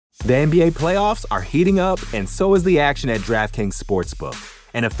The NBA playoffs are heating up, and so is the action at DraftKings Sportsbook,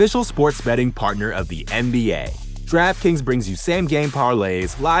 an official sports betting partner of the NBA. DraftKings brings you same-game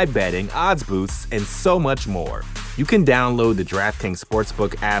parlays, live betting, odds boosts, and so much more. You can download the DraftKings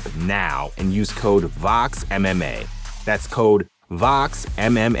Sportsbook app now and use code VOXMMA. That's code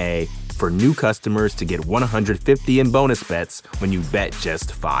VOXMMA for new customers to get $150 in bonus bets when you bet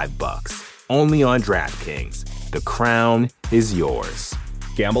just $5. Only on DraftKings. The crown is yours.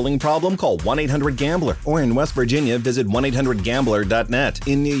 Gambling problem? Call 1-800-GAMBLER. Or in West Virginia, visit 1-800-GAMBLER.net.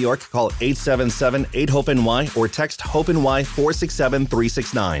 In New York, call 877-8-HOPE-NY or text HOPE-NY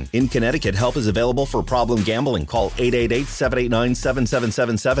 467-369. In Connecticut, help is available for problem gambling. Call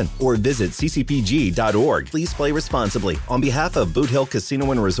 888-789-7777 or visit ccpg.org. Please play responsibly. On behalf of Boot Hill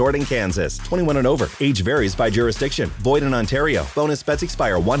Casino and Resort in Kansas, 21 and over. Age varies by jurisdiction. Void in Ontario. Bonus bets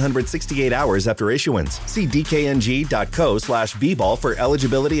expire 168 hours after issuance. See dkng.co/bball for eligibility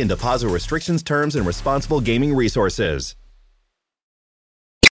and deposit restrictions, terms, and responsible gaming resources.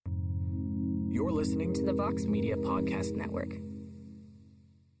 You're listening to the Vox Media Podcast Network.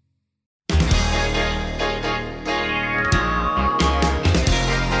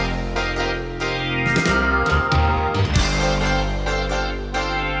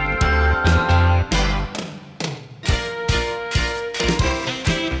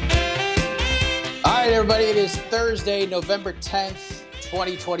 All right, everybody, it is Thursday, November 10th.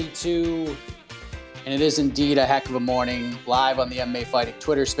 2022, and it is indeed a heck of a morning, live on the MMA Fighting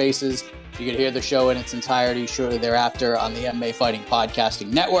Twitter Spaces. You can hear the show in its entirety shortly thereafter on the MMA Fighting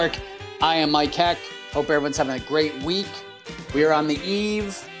Podcasting Network. I am Mike Heck. Hope everyone's having a great week. We are on the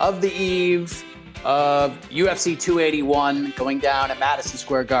eve of UFC 281 going down at Madison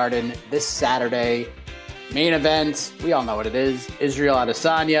Square Garden this Saturday. Main event, we all know what it is. Israel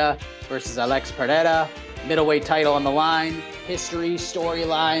Adesanya versus Alex Pereira. Middleweight title on the line. History,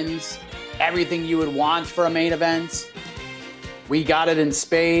 storylines, everything you would want for a main event. We got it in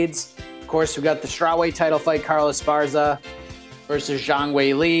spades. Of course, we got the strawweight title fight, Carlos Esparza versus Zhang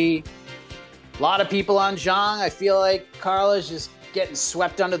Weili. A lot of people on Zhang. I feel like Carlos just getting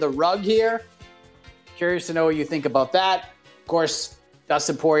swept under the rug here. Curious to know what you think about that. Of course,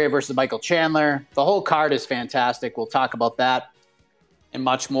 Dustin Poirier versus Michael Chandler. The whole card is fantastic. We'll talk about that and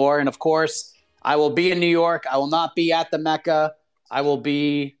much more. And of course, I will be in New York. I will not be at the Mecca. I will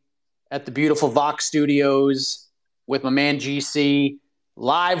be at the beautiful Vox Studios with my man GC.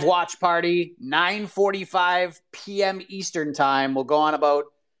 Live watch party, 9:45 p.m. Eastern time. We'll go on about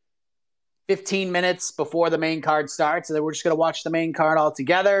 15 minutes before the main card starts, and then we're just going to watch the main card all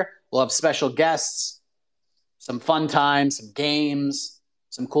together. We'll have special guests, some fun times, some games,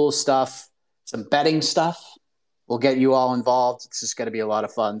 some cool stuff, some betting stuff. We'll get you all involved. It's just going to be a lot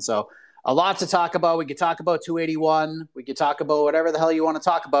of fun. So, a lot to talk about. We could talk about 281. We could talk about whatever the hell you want to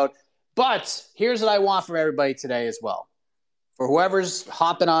talk about. But here's what I want from everybody today as well. For whoever's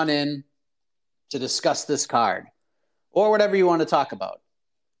hopping on in to discuss this card or whatever you want to talk about.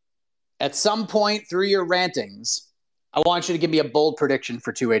 At some point through your rantings, I want you to give me a bold prediction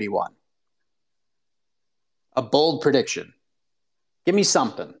for 281. A bold prediction. Give me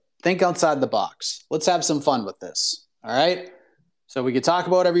something. Think outside the box. Let's have some fun with this. All right? So we could talk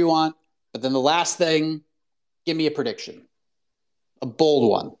about whatever you want. But then the last thing, give me a prediction. A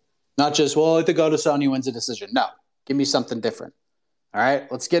bold one. Not just, well, I think Adesanya wins a decision. No, give me something different. All right,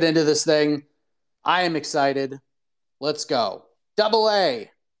 let's get into this thing. I am excited. Let's go. Double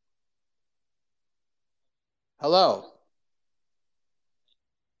A. Hello.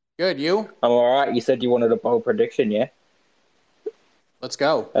 Good, you? I'm all right. You said you wanted a bold prediction, yeah? Let's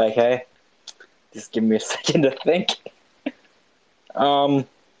go. Okay. Just give me a second to think.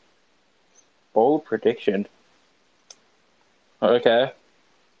 Bold prediction. Okay.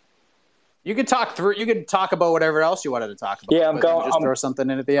 You could talk about whatever else you wanted to talk about. Yeah, I'm going. Just throw something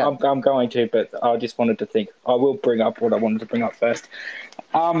in at the end. I'm going to, but I just wanted to think. I will bring up what I wanted to bring up first.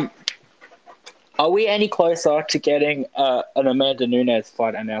 Are we any closer to getting an Amanda Nunes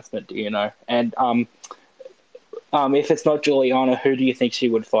fight announcement? Do you know? And if it's not Juliana, who do you think she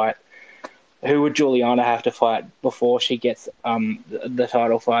would fight? Who would Juliana have to fight before she gets the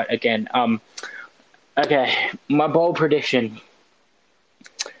title fight again? Okay, my bold prediction.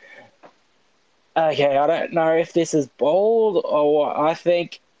 Okay, I don't know if this is bold or what. I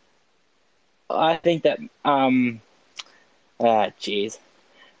think that jeez.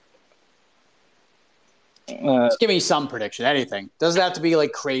 Just give me some prediction, anything. Doesn't have to be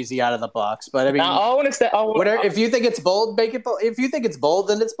like crazy out of the box, but I mean, I want to say, whatever. If you think it's bold, make it bold. If you think it's bold,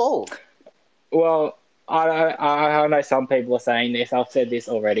 then it's bold. Well, I know some people are saying this. I've said this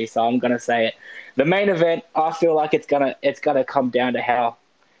already, so I'm gonna say it. The main event, I feel like it's gonna come down to how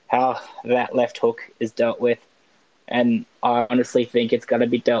how that left hook is dealt with. And I honestly think it's going to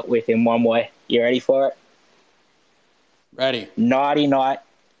be dealt with in one way. You ready for it? Ready. Naughty night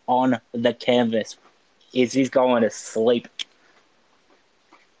on the canvas. Izzy's going to sleep.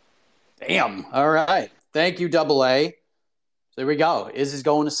 Damn. All right. Thank you, Double A. So there we go. Izzy's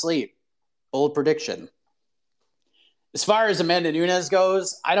going to sleep. Bold prediction. As far as Amanda Nunes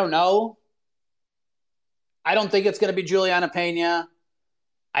goes, I don't know. I don't think it's going to be Juliana Pena.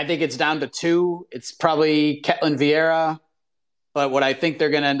 I think it's down to 2. It's probably Ketlin Vieira. But what I think they're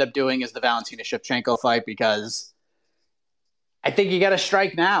going to end up doing is the Valentina Shevchenko fight, because I think you got to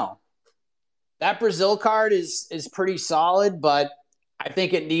strike now. That Brazil card is pretty solid, but I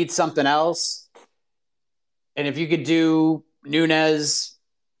think it needs something else. And if you could do Nunes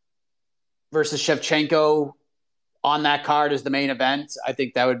versus Shevchenko on that card as the main event, I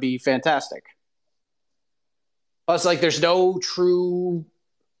think that would be fantastic. Plus, like, there's no true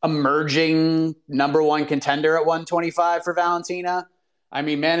emerging number one contender at 125 for Valentina. I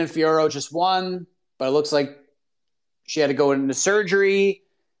mean, Manon Fiorot just won, but it looks like she had to go into surgery.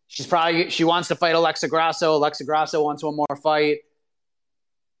 She wants to fight Alexa Grasso. Alexa Grasso wants one more fight.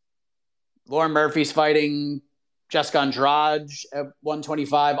 Lauren Murphy's fighting Jessica Andrade at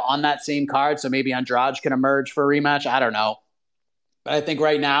 125 on that same card, so maybe Andrade can emerge for a rematch. I don't know. But I think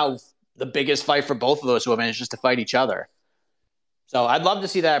right now the biggest fight for both of those women is just to fight each other. So I'd love to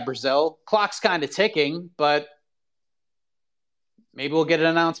see that at Brazil. Clock's kind of ticking, but maybe we'll get an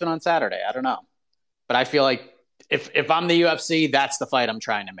announcement on Saturday. I don't know. But I feel like if I'm the UFC, that's the fight I'm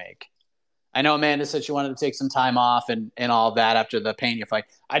trying to make. I know Amanda said she wanted to take some time off and all of that after the Pena fight.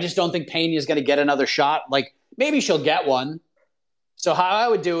 I just don't think Pena is going to get another shot. Like, maybe she'll get one. So how I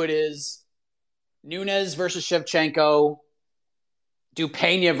would do it is Nunes versus Shevchenko, do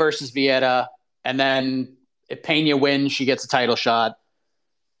Pena versus Vieira, and then if Pena wins, she gets a title shot.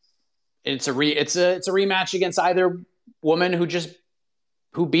 It's a rematch against either woman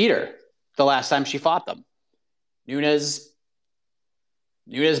who beat her the last time she fought them. Nunes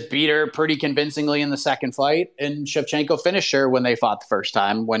beat her pretty convincingly in the second fight, and Shevchenko finished her when they fought the first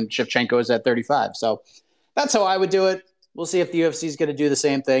time, when Shevchenko was at 35. So that's how I would do it. We'll see if the UFC is going to do the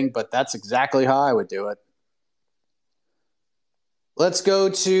same thing, but that's exactly how I would do it. Let's go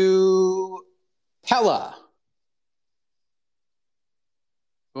to Pella.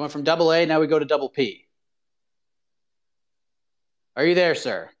 We went from double A, now we go to double P. Are you there,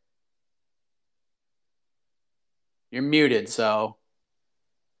 sir? You're muted, so...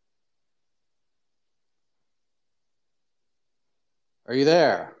 Are you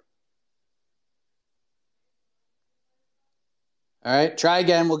there? All right, try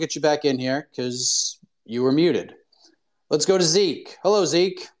again. We'll get you back in here because you were muted. Let's go to Zeke. Hello,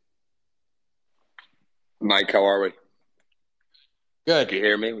 Zeke. Mike, how are we? Good. Can you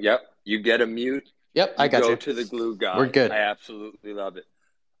hear me? Yep. You get a mute. Yep, I got you. Go to the glue guy. We're good. I absolutely love it.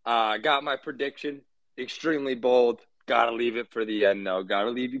 Got my prediction. Extremely bold. Got to leave it for the end, though. Got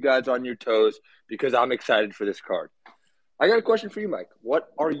to leave you guys on your toes because I'm excited for this card. I got a question for you, Mike.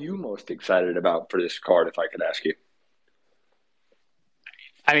 What are you most excited about for this card, if I could ask you?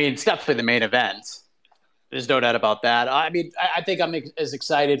 I mean, it's definitely the main event. There's no doubt about that. I mean, I think I'm as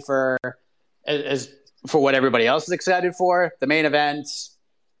excited for what everybody else is excited for. The main event,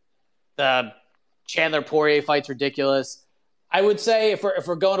 the Chandler Poirier fight's ridiculous. I would say if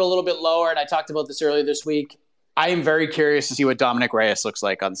we're going a little bit lower, and I talked about this earlier this week, I am very curious to see what Dominic Reyes looks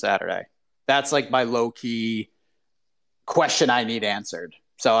like on Saturday. That's like my low-key question I need answered.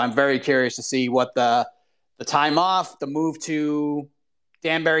 So I'm very curious to see what the time off, the move to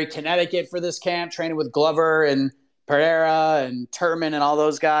Danbury, Connecticut for this camp, training with Glover and Pereira and Turman and all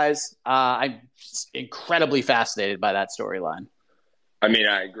those guys. I'm incredibly fascinated by that storyline. I mean,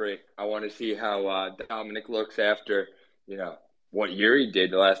 I agree. I want to see how Dominic looks after, what Yuri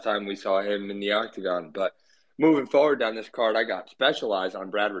did the last time we saw him in the octagon. But moving forward down this card, I got Specialized on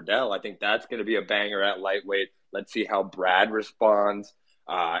Brad Riddell. I think that's going to be a banger at lightweight. Let's see how Brad responds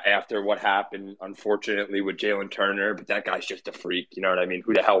after what happened, unfortunately, with Jalen Turner. But that guy's just a freak. You know what I mean?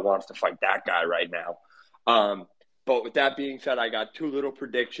 Who the hell wants to fight that guy right now? But with that being said, I got two little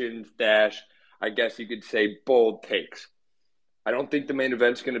predictions I guess you could say bold takes. I don't think the main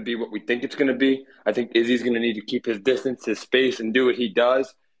event's going to be what we think it's going to be. I think Izzy's going to need to keep his distance, his space, and do what he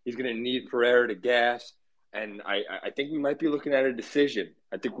does. He's going to need Pereira to gas. And I think we might be looking at a decision.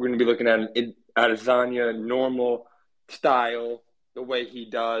 I think we're going to be looking at an Adesanya normal style, the way he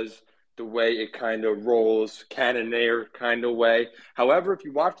does, the way it kind of rolls, cannonair kind of way. However, if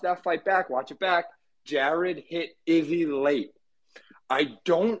you watch that fight back, watch it back, Jared hit Izzy late. I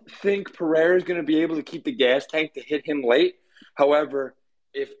don't think Pereira is going to be able to keep the gas tank to hit him late. However,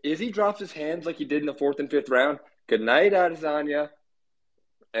 if Izzy drops his hands like he did in the 4th and 5th round, good night, Adesanya.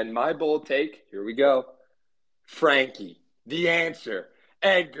 And my bold take, here we go. Frankie, the answer.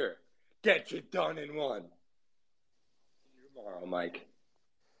 Edgar, gets it done in one. See you tomorrow, Mike.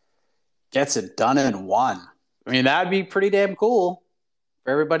 Gets it done in one. I mean, that'd be pretty damn cool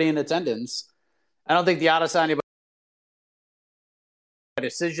for everybody in attendance. I don't think the Adesanya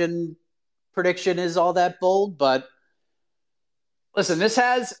decision prediction is all that bold, but listen, this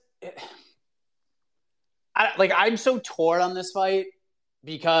has I'm so torn on this fight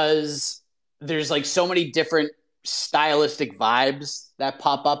because there's like so many different stylistic vibes that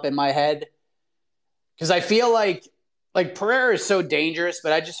pop up in my head. Because I feel like Pereira is so dangerous,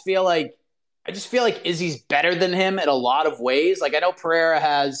 but I just feel like Izzy's better than him in a lot of ways. Like I know Pereira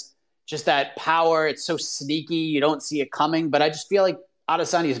has just that power. It's so sneaky. You don't see it coming, but I just feel like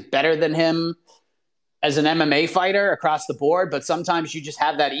Adesanya is better than him as an MMA fighter across the board, but sometimes you just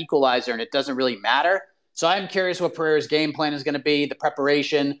have that equalizer and it doesn't really matter. So I'm curious what Pereira's game plan is going to be, the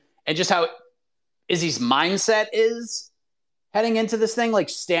preparation, and just how Izzy's mindset is heading into this thing, like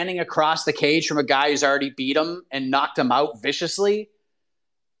standing across the cage from a guy who's already beat him and knocked him out viciously.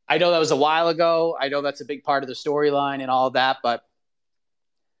 I know that was a while ago. I know that's a big part of the storyline and all of that, but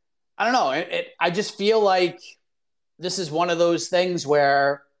I don't know. I just feel like this is one of those things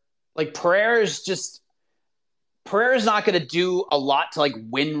where like Pereira's not going to do a lot to like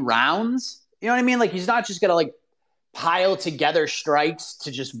win rounds. You know what I mean? Like he's not just going to like pile together strikes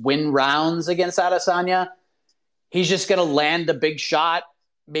to just win rounds against Adesanya. He's just going to land a big shot,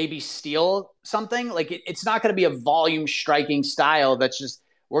 maybe steal something. Like it's not going to be a volume striking style that's just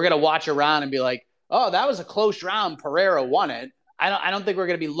we're going to watch around and be like, oh, that was a close round. Pereira won it. I don't think we're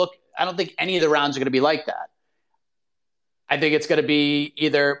going to be I don't think any of the rounds are going to be like that. I think it's going to be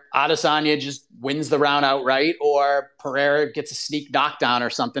either Adesanya just wins the round outright or Pereira gets a sneak knockdown or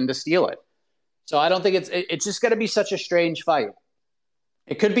something to steal it. So I don't think it's just going to be such a strange fight.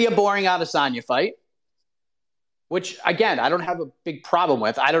 It could be a boring Adesanya fight, which, again, I don't have a big problem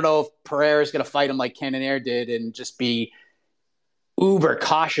with. I don't know if Pereira is going to fight him like Cannonier did and just be uber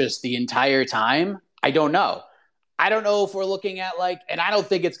cautious the entire time. I don't know. I don't know if we're looking at and I don't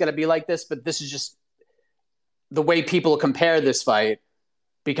think it's going to be like this, but this is just the way people compare this fight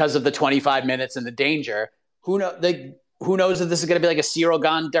because of the 25 minutes and the danger. Who knows if this is going to be like a Ciryl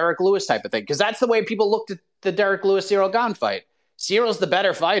Gane, Derek Lewis type of thing? Because that's the way people looked at the Derek Lewis, Ciryl Gane fight. Cyril's the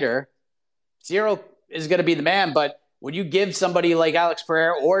better fighter. Ciryl is going to be the man, but when you give somebody like Alex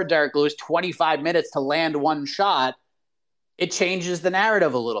Pereira or Derek Lewis 25 minutes to land one shot, it changes the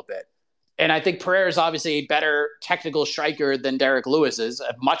narrative a little bit. And I think Pereira is obviously a better technical striker than Derek Lewis is,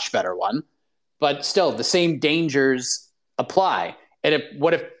 a much better one. But still, the same dangers apply. And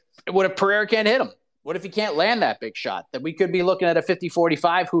what if Pereira can't hit him? What if he can't land that big shot? Then we could be looking at a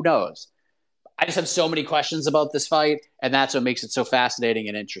 50-45. Who knows? I just have so many questions about this fight, and that's what makes it so fascinating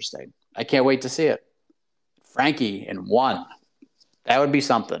and interesting. I can't wait to see it. Frankie in one. That would be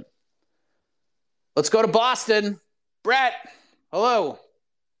something. Let's go to Boston. Brett, hello.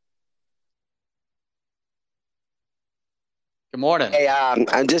 Good morning. Hey,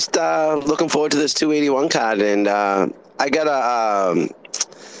 I'm just looking forward to this 281 card, and I got a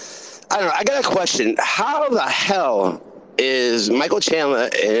question. How the hell is Michael Chandler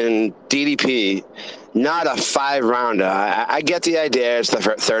in DDP not a 5-rounder? I get the idea it's the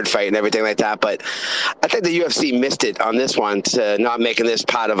third fight and everything like that, but I think the UFC missed it on this one to not making this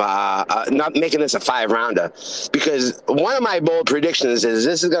part of not making this a 5-rounder, because one of my bold predictions is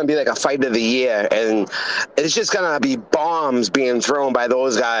this is going to be like a fight of the year, and it's just going to be bombs being thrown by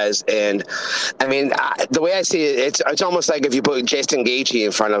those guys. And I mean, the way I see it, it's almost like if you put Jason Gaethje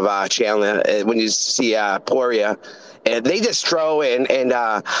in front of Chandler when you see Poirier. And they just throw, and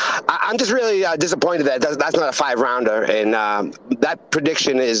I'm just really disappointed that that's not a 5-rounder. And that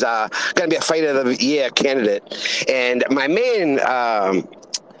prediction is going to be a fight of the year candidate. And my main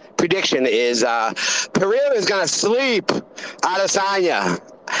prediction is Pereira is going to sleep Adesanya.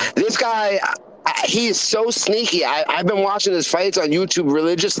 This guy, he's so sneaky. I've been watching his fights on YouTube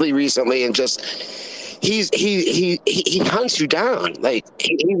religiously recently, and just he hunts you down. Like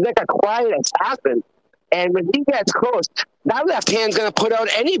he's like a quiet assassin. And when he gets close, that left hand's going to put out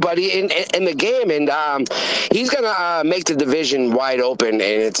anybody in the game, and he's going to make the division wide open,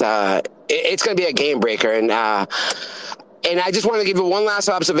 and it's going to be a game breaker. And I just want to give you one last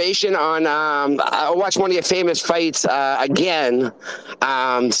observation on. I watched one of your famous fights again,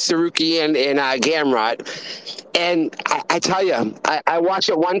 Saruki and Gamrot. And I tell you, I watched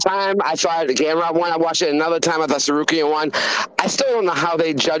it one time. I thought Gamrot won. I watched it another time. I thought Sarukian won. I still don't know how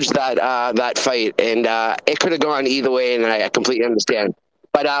they judged that fight, and it could have gone either way. And I completely understand.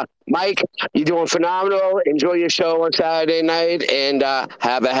 But Mike, you're doing phenomenal. Enjoy your show on Saturday night, and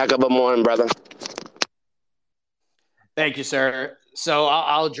have a heck of a morning, brother. Thank you, sir. So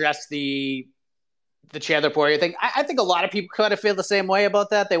I'll address the Chandler Poirier thing. I think a lot of people kind of feel the same way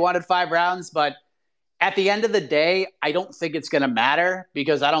about that. They wanted 5 rounds, but at the end of the day, I don't think it's going to matter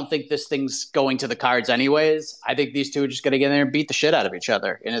because I don't think this thing's going to the cards anyways. I think these two are just going to get in there and beat the shit out of each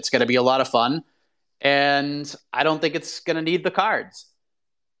other, and it's going to be a lot of fun. And I don't think it's going to need the cards.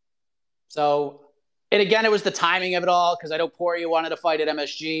 So, and again, it was the timing of it all because I know Poirier wanted to fight at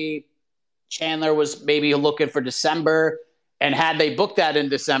MSG. Chandler was maybe looking for December. And had they booked that in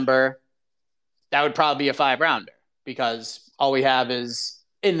December, that would probably be a 5-rounder because all we have is,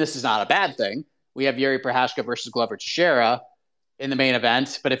 and this is not a bad thing, we have Yuri Prochazka versus Glover Teixeira in the main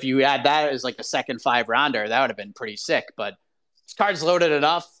event. But if you add that as like a second 5-rounder, that would have been pretty sick. But this card's loaded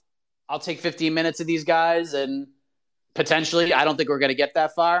enough. I'll take 15 minutes of these guys, and potentially, I don't think we're going to get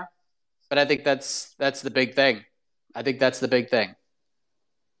that far. But I think that's the big thing. I think that's the big thing.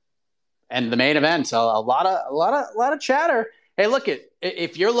 And the main event, a lot of chatter. Hey, look,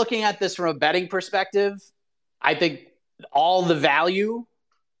 if you're looking at this from a betting perspective, I think all the value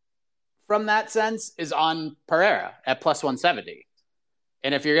from that sense is on Pereira at plus 170.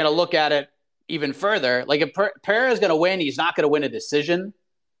 And if you're going to look at it even further, like if Pereira is going to win, he's not going to win a decision.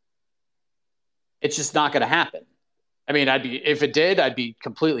 It's just not going to happen. I mean, if it did, I'd be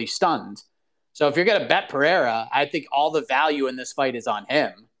completely stunned. So if you're going to bet Pereira, I think all the value in this fight is on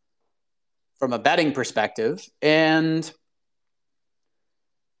him from a betting perspective. And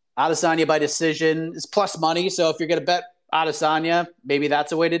Adesanya by decision is plus money. So if you're going to bet Adesanya, maybe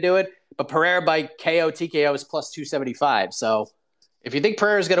that's a way to do it. But Pereira by KO, TKO is plus 275. So if you think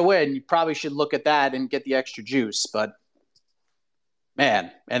Pereira is going to win, you probably should look at that and get the extra juice. But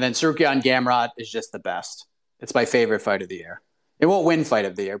man, and then Tsarukyan Gamrot is just the best. It's my favorite fight of the year. It won't win fight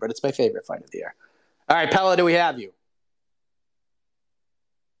of the year, but it's my favorite fight of the year. All right, Pella, do we have you?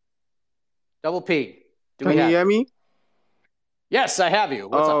 Double P. Can you hear me? Yes, I have you.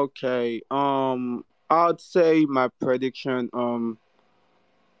 What's up? Okay. I'd say my prediction.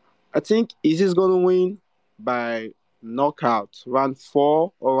 I think Izzy's gonna win by knockout, round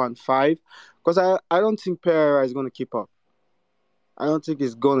 4 or round 5, because I don't think Pereira is gonna keep up. I don't think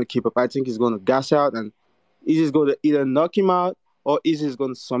he's gonna keep up. I think he's gonna gas out, and Izzy's gonna either knock him out or Izzy's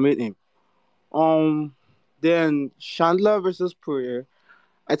gonna submit him. Then Chandler versus Poirier.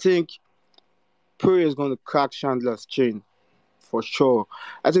 I think Poirier is gonna crack Chandler's chin for sure.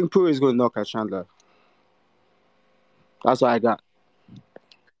 I think Poirier is gonna knock out Chandler. That's what I got.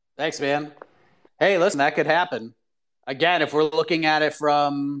 Thanks, man. Hey, listen, that could happen. Again, if we're looking at it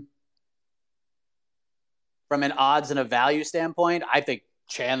from an odds and a value standpoint, I think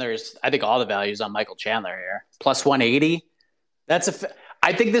all the values on Michael Chandler here. Plus 180.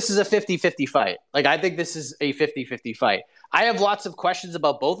 I think this is a 50-50 fight. Like, I think this is a 50-50 fight. I have lots of questions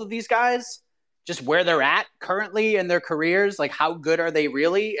about both of these guys, just where they're at currently in their careers. Like, how good are they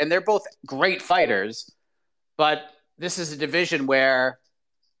really? And they're both great fighters. But this is a division where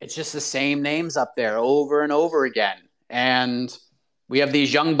it's just the same names up there over and over again. And we have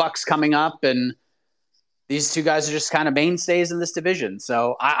these young bucks coming up, and these two guys are just kind of mainstays in this division.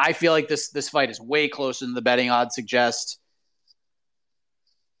 So I feel like this fight is way closer than the betting odds suggest.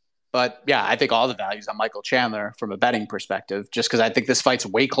 But yeah, I think all the values on Michael Chandler from a betting perspective, just because I think this fight's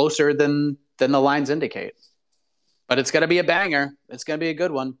way closer than the lines indicate. But it's going to be a banger. It's going to be a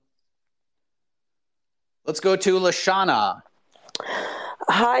good one. Let's go to Lashana.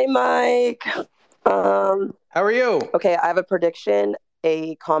 Hi, Mike. How are you? Okay, I have a prediction,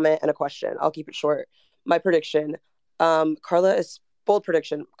 a comment, and a question. I'll keep it short. My prediction, bold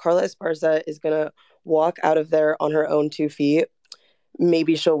prediction. Carla Esparza is going to walk out of there on her own 2 feet.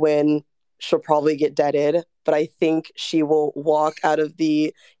 Maybe she'll win. She'll probably get deaded, but I think she will walk out of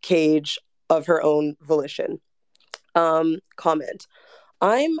the cage of her own volition. Comment.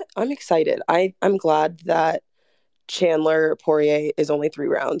 I'm excited. I'm glad that Chandler Poirier is only 3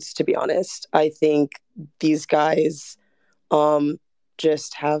 rounds, to be honest. I think these guys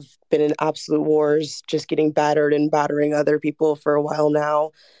just have been in absolute wars, just getting battered and battering other people for a while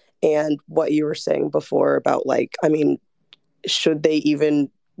now. And what you were saying before about, like, I mean, should they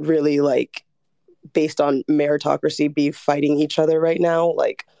even really, like, based on meritocracy, be fighting each other right now?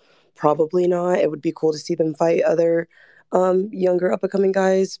 Like, probably not. It would be cool to see them fight other younger up-and-coming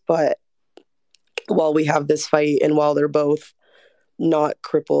guys. But while we have this fight and while they're both not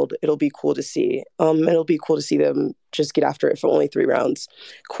crippled, it'll be cool to see. It'll be cool to see them just get after it for only 3 rounds.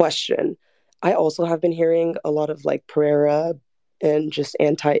 Question. I also have been hearing a lot of, like, Pereira and just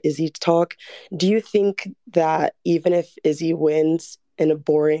anti-Izzy talk. Do you think that even if Izzy wins in a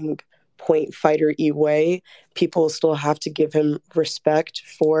boring point fighter-y way, people still have to give him respect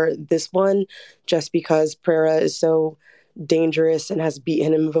for this one just because Pereira is so dangerous and has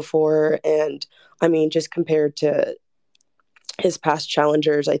beaten him before. And I mean, just compared to his past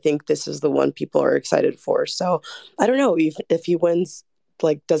challengers, I think this is the one people are excited for. So I don't know if he wins,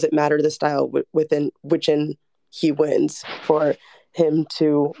 like, does it matter the style within which he wins for him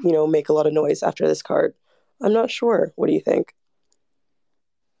to, make a lot of noise after this card? I'm not sure. What do you think?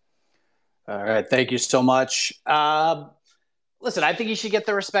 All right. Thank you so much. Listen, I think you should get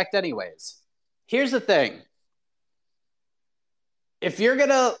the respect anyways. Here's the thing. If you're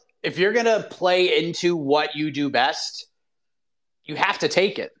gonna play into what you do best, you have to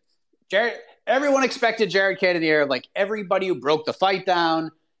take it. Everyone expected Jared Cannonier, like everybody who broke the fight down,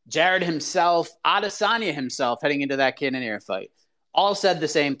 Jared himself, Adesanya himself heading into that Cannonier fight, all said the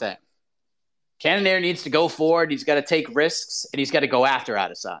same thing. Cannonier needs to go forward, he's got to take risks, and he's got to go after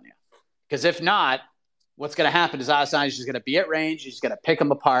Adesanya. Because if not, what's going to happen is Adesanya's just going to be at range, he's going to pick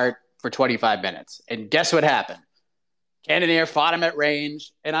him apart for 25 minutes. And guess what happened? Cannonier fought him at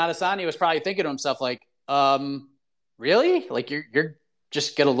range, and Adesanya was probably thinking to himself, like, really? Like, you're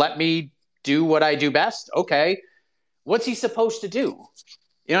just going to let me do what I do best? Okay. What's he supposed to do?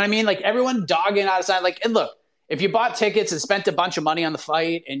 You know what I mean? Like, everyone dogging Adesanya. Like, and look, if you bought tickets and spent a bunch of money on the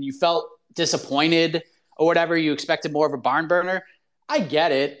fight and you felt disappointed or whatever, you expected more of a barn burner, I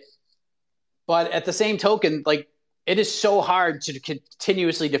get it. But at the same token, like, it is so hard to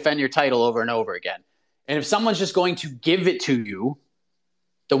continuously defend your title over and over again. And if someone's just going to give it to you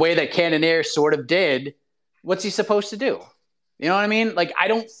the way that Cannonier sort of did, what's he supposed to do? You know what I mean? Like, I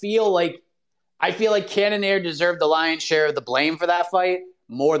feel like Cannonier deserved the lion's share of the blame for that fight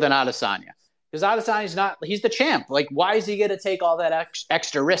more than Adesanya. Because Adesanya's he's the champ. Like, why is he going to take all that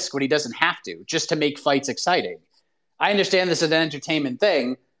extra risk when he doesn't have to, just to make fights exciting? I understand this is an entertainment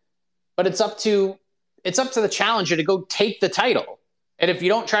thing, but it's up to the challenger to go take the title. And if you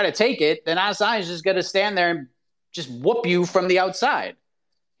don't try to take it, then Adesanya's just going to stand there and just whoop you from the outside.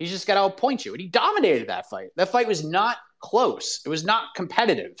 He's just got to outpoint you. And he dominated that fight. That fight was not close. It was not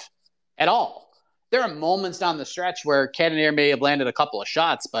competitive at all. There are moments down the stretch where Cannonier may have landed a couple of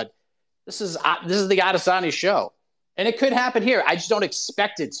shots, but this is the Adesanya show. And it could happen here. I just don't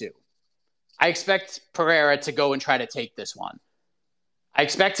expect it to. I expect Pereira to go and try to take this one. I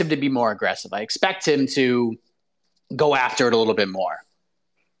expect him to be more aggressive. I expect him to go after it a little bit more.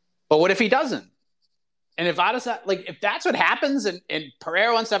 But what if he doesn't? And if Adesanya, like, if that's what happens and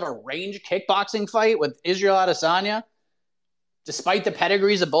Pereira wants to have a range kickboxing fight with Israel Adesanya, despite the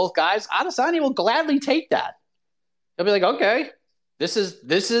pedigrees of both guys, Adesanya will gladly take that. He'll be like, okay, this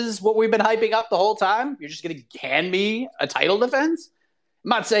is what we've been hyping up the whole time. You're just going to hand me a title defense? I'm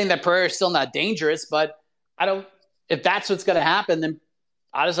not saying that Pereira is still not dangerous, but if that's what's going to happen, then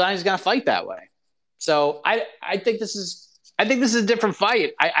Adesanya is going to fight that way. So I think this is a different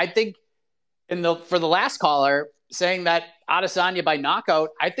fight. I think for the last caller saying that Adesanya by knockout,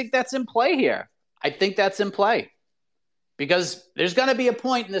 I think that's in play here. I think that's in play because there's going to be a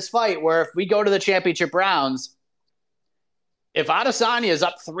point in this fight where if we go to the championship rounds, if Adesanya is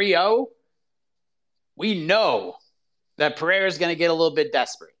up 3-0, we know that Pereira is going to get a little bit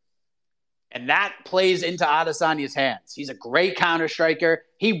desperate. And that plays into Adesanya's hands. He's a great counter striker.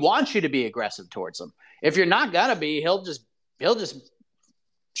 He wants you to be aggressive towards him. If you're not going to be, he'll just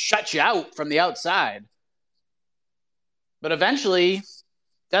shut you out from the outside. But eventually,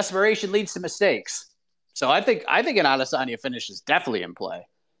 desperation leads to mistakes. So I think an Adesanya finish is definitely in play.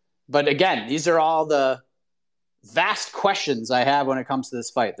 But again, these are all the vast questions I have when it comes to this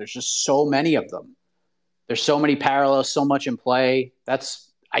fight. There's just so many of them. There's so many parallels, so much in play.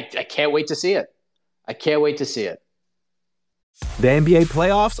 I can't wait to see it. I can't wait to see it. The NBA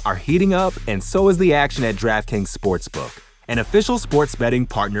playoffs are heating up, and so is the action at DraftKings Sportsbook, an official sports betting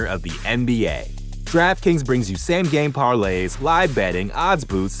partner of the NBA. DraftKings brings you same-game parlays, live betting, odds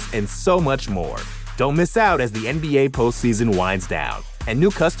boosts, and so much more. Don't miss out as the NBA postseason winds down. And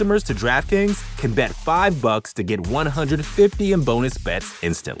new customers to DraftKings can bet $5 to get $150 in bonus bets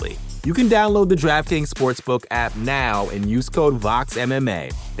instantly. You can download the DraftKings Sportsbook app now and use code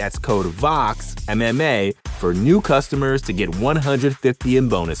VOXMMA. That's code VOXMMA for new customers to get $150 in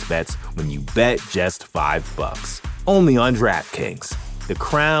bonus bets when you bet just $5. Only on DraftKings. The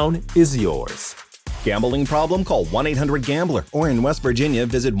crown is yours. Gambling problem? Call 1-800-GAMBLER. Or in West Virginia,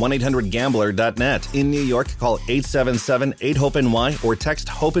 visit 1-800-GAMBLER.net. In New York, call 877-8-HOPE-NY or text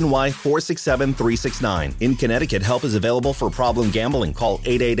HOPE-NY 467-369. In Connecticut, help is available for problem gambling. Call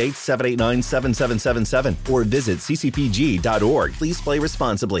 888-789-7777 or visit ccpg.org. Please play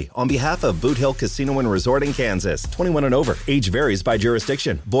responsibly. On behalf of Boot Hill Casino and Resort in Kansas, 21 and over. Age varies by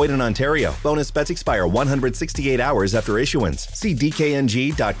jurisdiction. Void in Ontario. Bonus bets expire 168 hours after issuance. See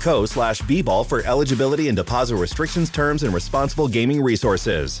dkng.co/bball for eligibility and deposit restrictions, terms, and responsible gaming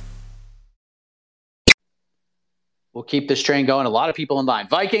resources. We'll keep this train going. A lot of people in line.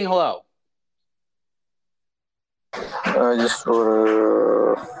 Viking, hello. I just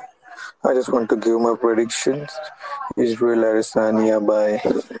want to give my predictions. Israel Adesanya by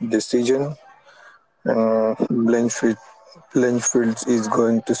decision. Blanchfield is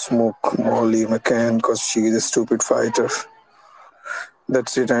going to smoke Molly McCann because she is a stupid fighter.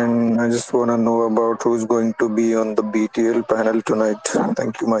 That's it, and I just want to know about who's going to be on the BTL panel tonight.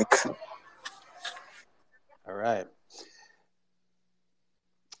 Thank you, Mike. All right.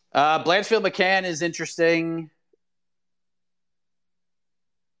 Blanchfield McCann is interesting.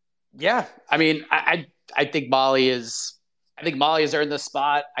 Yeah, I mean, I think Molly has earned the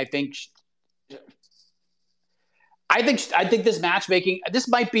spot. I think this matchmaking. This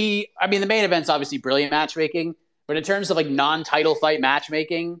might be. I mean, the main event's obviously brilliant matchmaking. But in terms of like non-title fight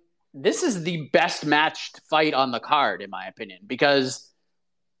matchmaking, this is the best matched fight on the card, in my opinion, because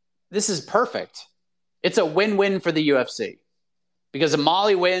this is perfect. It's a win-win for the UFC. Because if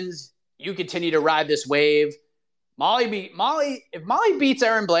Molly wins, you continue to ride this wave. If Molly beats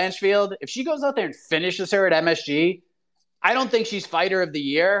Erin Blanchfield, if she goes out there and finishes her at MSG, I don't think she's fighter of the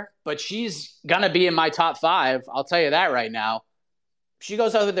year, but she's going to be in my top 5. I'll tell you that right now. She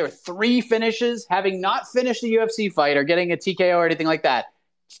goes out there with 3 finishes, having not finished a UFC fight or getting a TKO or anything like that.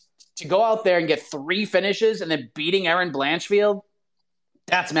 To go out there and get 3 finishes and then beating Erin Blanchfield,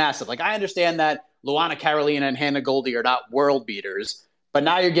 that's massive. Like, I understand that Luana Carolina and Hannah Goldie are not world beaters, but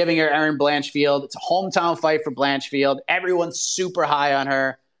now you're giving her Erin Blanchfield. It's a hometown fight for Blanchfield. Everyone's super high on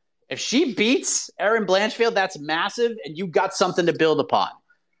her. If she beats Erin Blanchfield, that's massive, and you got something to build upon.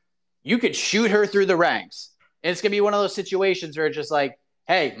 You could shoot her through the ranks. And it's going to be one of those situations where it's just like,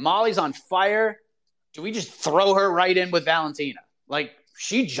 hey, Molly's on fire. Do we just throw her right in with Valentina? Like,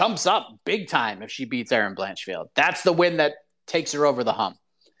 she jumps up big time if she beats Erin Blanchfield. That's the win that takes her over the hump.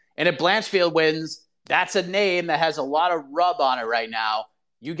 And if Blanchfield wins, that's a name that has a lot of rub on it right now.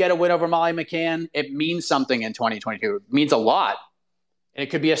 You get a win over Molly McCann, it means something in 2022. It means a lot. And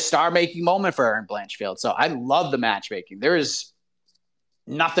it could be a star-making moment for Erin Blanchfield. So I love the matchmaking. There is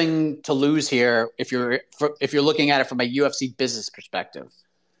nothing to lose here if you're looking at it from a UFC business perspective.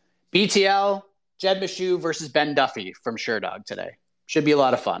 BTL, Jed Meshew versus Ben Duffy from Sherdog today. Should be a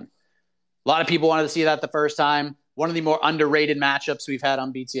lot of fun. A lot of people wanted to see that the first time. One of the more underrated matchups we've had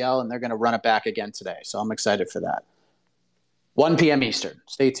on BTL, and they're going to run it back again today. So I'm excited for that. 1 p.m. Eastern.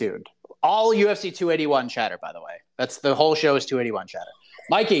 Stay tuned. All UFC 281 chatter, by the way. That's the whole show is 281 chatter.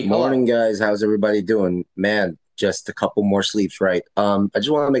 Mikey. Morning, guys. How's everybody doing? Man, just a couple more sleeps, right? I just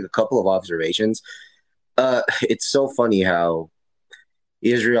want to make a couple of observations. It's so funny how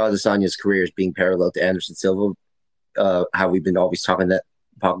Israel Adesanya's career is being paralleled to Anderson Silva. How we've been always talking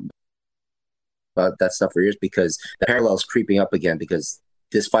about that stuff for years, because the parallel is creeping up again, because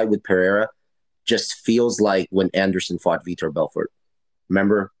this fight with Pereira just feels like when Anderson fought Vitor Belfort.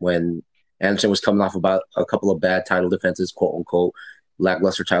 Remember when Anderson was coming off about a couple of bad title defenses, quote unquote,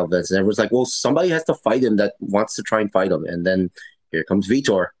 lackluster title defenses, and everyone's like, well, somebody has to fight him that wants to try and fight him. And then here comes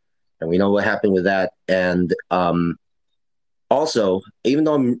Vitor, and we know what happened with that. And also, even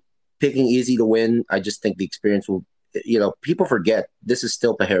though I'm picking easy to win, I just think the experience will, people forget this is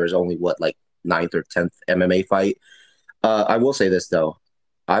still Pereira's only, 9th or 10th MMA fight. I will say this, though.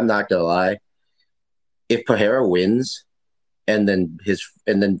 I'm not going to lie. If Pereira wins and then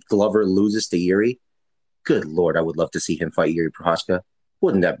Glover loses to Yuri, good Lord, I would love to see him fight Yuri Prochazka.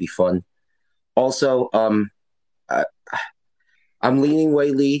 Wouldn't that be fun? Also, I'm leaning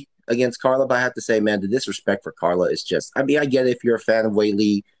Wei against Carla, but I have to say, man, the disrespect for Carla is just, I mean, I get it if you're a fan of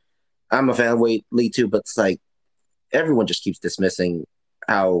Wei. I'm a fan of Wei too, but it's like everyone just keeps dismissing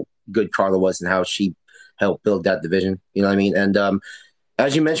how good Carla was and how she helped build that division. You know what I mean? And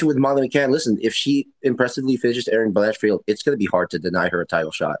as you mentioned with Molly McCann, listen, if she impressively finishes Erin Blanchfield, it's going to be hard to deny her a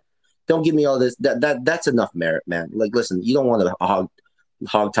title shot. Don't give me all this. That's enough merit, man. Like, listen, you don't want to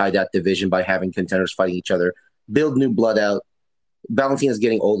hog tie that division by having contenders fighting each other. Build new blood out. Valentina's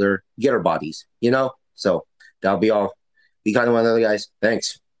getting older. Get her bodies, So that'll be all. Be kind to one another, guys.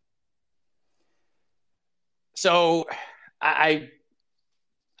 Thanks. So I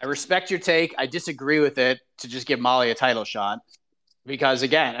I respect your take. I disagree with it to just give Molly a title shot because,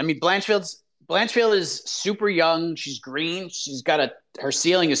 again, I mean, Blanchfield is super young. She's green. Her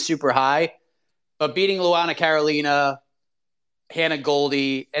ceiling is super high. But beating Luana Carolina, Hannah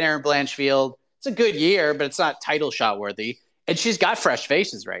Goldie, and Erin Blanchfield, it's a good year, but it's not title shot worthy. And she's got fresh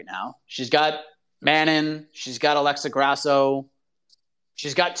faces right now. She's got Manon. She's got Alexa Grasso.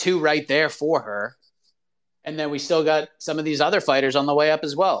 She's got two right there for her. And then we still got some of these other fighters on the way up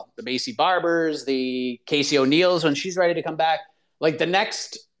as well. The Macy Barbers, the Casey O'Neills when she's ready to come back. The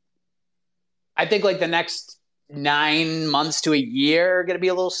next 9 months to a year are going to be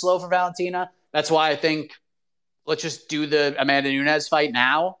a little slow for Valentina. That's why I think let's just do the Amanda Nunes fight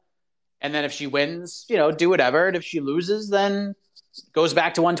now. And then if she wins, do whatever. And if she loses, then goes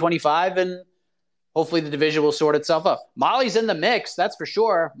back to 125 and hopefully the division will sort itself up. Molly's in the mix, that's for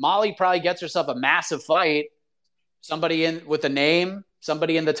sure. Molly probably gets herself a massive fight. Somebody in with a name,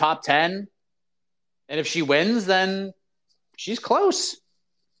 somebody in the top 10. And if she wins, then she's close.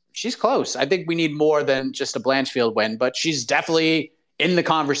 She's close. I think we need more than just a Blanchfield win, but she's definitely in the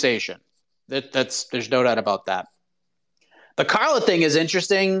conversation. There's no doubt about that. The Carla thing is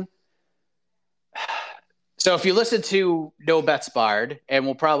interesting. So if you listen to No Bets Barred, and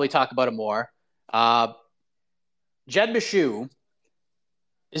we'll probably talk about it more, Jed Meshew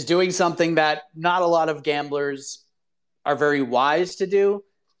is doing something that not a lot of gamblers are very wise to do.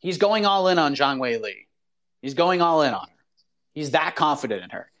 He's going all in on Zhang Weili. He's going all in on her. He's that confident in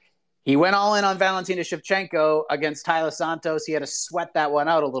her. He went all in on Valentina Shevchenko against Tyler Santos. He had to sweat that one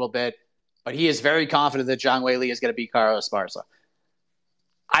out a little bit, but he is very confident that Zhang Weili is going to beat Carla Esparza.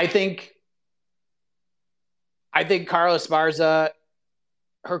 I think Carla Esparza,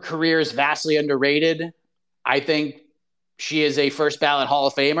 her career is vastly underrated. I think she is a first ballot Hall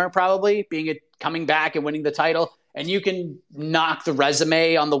of Famer, probably coming back and winning the title. And you can knock the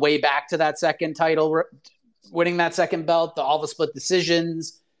resume on the way back to that second title, winning that second belt, all the split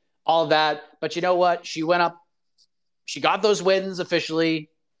decisions, all of that. But you know what? She went up. She got those wins officially.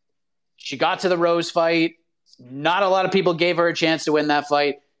 She got to the Rose fight. Not a lot of people gave her a chance to win that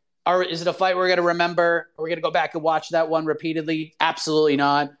fight. Or is it a fight we're going to remember? Are we going to go back and watch that one repeatedly? Absolutely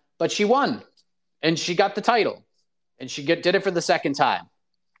not. But she won, and she got the title, and she did it for the second time.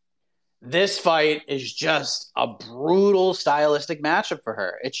 This fight is just a brutal stylistic matchup for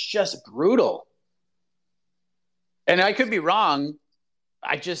her. It's just brutal. And I could be wrong.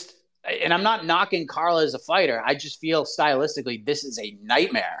 And I'm not knocking Carla as a fighter. I just feel stylistically this is a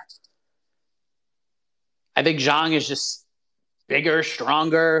nightmare. I think Zhang is just bigger,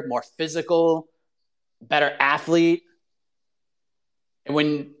 stronger, more physical, better athlete. And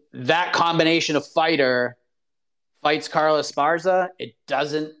when that combination of fighter fights Carla Esparza, it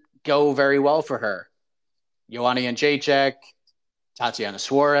doesn't go very well for her. Joanna Jędrzejczyk, Tatiana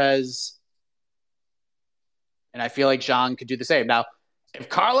Suarez. And I feel like Zhang could do the same. Now, if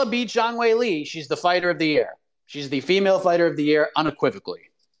Carla beats Zhang Weili, she's the fighter of the year. She's the female fighter of the year unequivocally.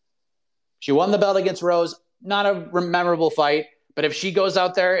 She won the belt against Rose. Not a memorable fight. But if she goes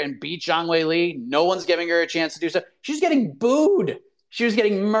out there and beats Zhang Weili, no one's giving her a chance to do so. She's getting booed. She was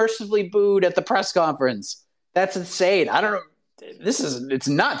getting mercifully booed at the press conference. That's insane. I don't know. It's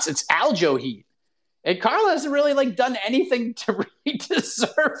nuts. It's Aljo heat. And Carla hasn't really done anything to really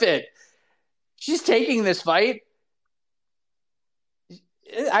deserve it. She's taking this fight.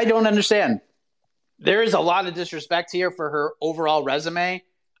 I don't understand. There is a lot of disrespect here for her overall resume.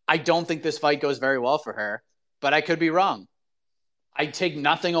 I don't think this fight goes very well for her, but I could be wrong. I take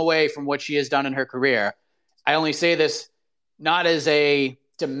nothing away from what she has done in her career. I only say this not as a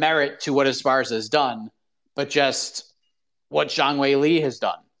demerit to what Esparza has done, but just what Zhang Weili has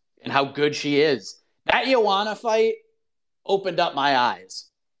done and how good she is. That Joanna fight opened up my eyes.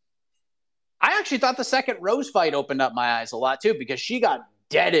 I actually thought the second Rose fight opened up my eyes a lot too, because she got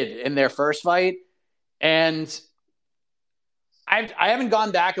deaded in their first fight. And I haven't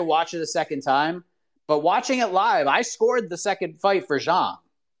gone back and watched it a second time, but watching it live, I scored the second fight for Zhang.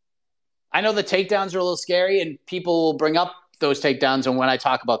 I know the takedowns are a little scary, and people will bring up those takedowns. And when I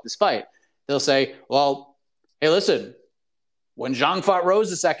talk about this fight, they'll say, well, hey, listen, when Zhang fought Rose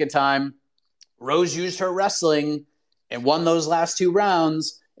the second time, Rose used her wrestling and won those last two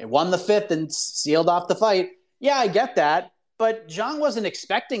rounds and won the fifth and sealed off the fight. Yeah, I get that. But Zhang wasn't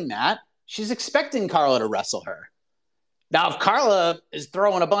expecting that. She's expecting Carla to wrestle her. Now, if Carla is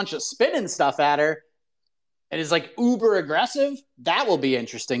throwing a bunch of spinning stuff at her and is uber aggressive, that will be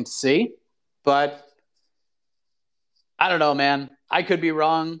interesting to see. But I don't know, man. I could be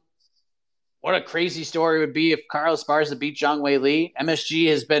wrong. What a crazy story it would be if Carla Esparza beat Zhang Weili. MSG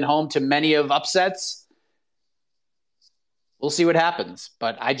has been home to many of upsets. we'll see what happens.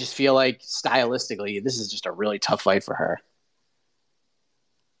 But I just feel like stylistically, this is just a really tough fight for her.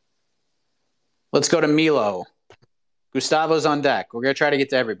 Let's go to Milo. Gustavo's on deck. We're going to try to get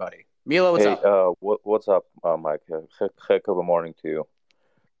to everybody. Milo, what's up? What's up, Mike? Heck of a morning to you.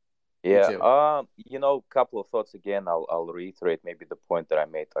 Yeah, couple of thoughts again. I'll reiterate maybe the point that I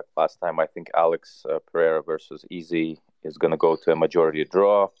made like last time. I think Alex Pereira versus Easy is going to go to a majority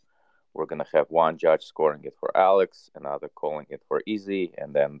draw. We're going to have one judge scoring it for Alex, another calling it for Easy,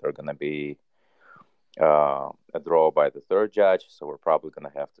 and then they're going to be a draw by the third judge. So we're probably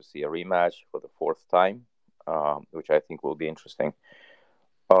going to have to see a rematch for the fourth time, which I think will be interesting.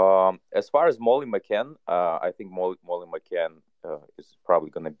 As far as Molly McCann, I think Molly McCann is probably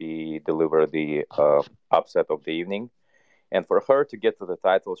going to deliver the upset of the evening, and for her to get to the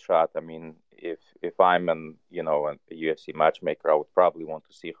title shot, I mean, if I'm a UFC matchmaker, I would probably want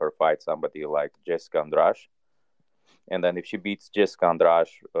to see her fight somebody like Jessica Andrade, and then if she beats Jessica Andrade,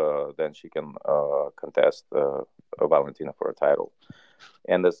 then she can contest Valentina for a title.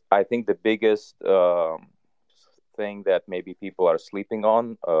 And I think the biggest thing that maybe people are sleeping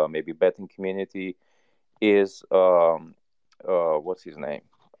on, maybe betting community, is what's his name?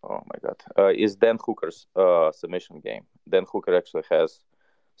 Oh my God! Is Dan Hooker's submission game. Dan Hooker actually has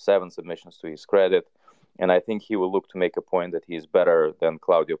 7 submissions to his credit, and I think he will look to make a point that he's better than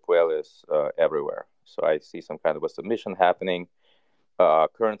Claudio Puelles everywhere. So I see some kind of a submission happening.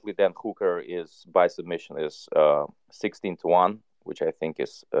 Currently, Dan Hooker is by submission is 16-1, which I think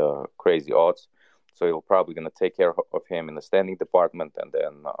is crazy odds. So he'll probably going to take care of him in the standing department, and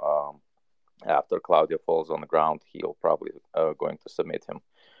then after Claudio falls on the ground, he'll probably going to submit him.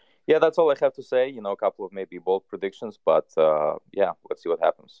 Yeah, that's all I have to say. A couple of maybe bold predictions, but yeah, let's see what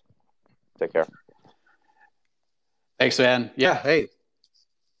happens. Take care. Thanks, man. Yeah, hey.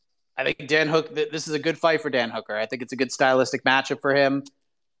 I think this is a good fight for Dan Hooker. I think it's a good stylistic matchup for him.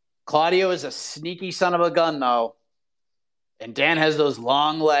 Claudio is a sneaky son of a gun, though. And Dan has those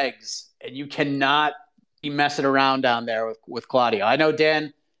long legs, and you cannot be messing around down there with Claudio. I know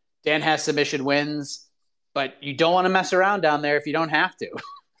Dan has submission wins, but you don't want to mess around down there if you don't have to.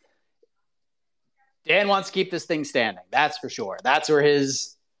 Dan wants to keep this thing standing. That's for sure. That's where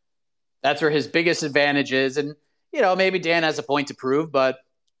his biggest advantage is. And, maybe Dan has a point to prove, but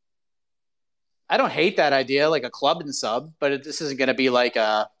I don't hate that idea, like a club and sub, but this isn't going to be like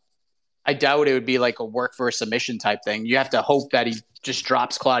I doubt it would be like a work for a submission type thing. You have to hope that he just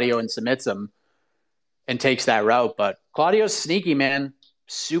drops Claudio and submits him and takes that route. But Claudio's sneaky, man.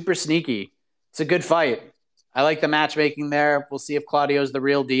 Super sneaky. It's a good fight. I like the matchmaking there. We'll see if Claudio's the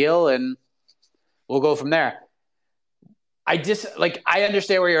real deal, and we'll go from there. I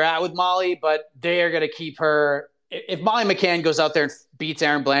understand where you're at with Molly, but they are going to keep her. If Molly McCann goes out there and beats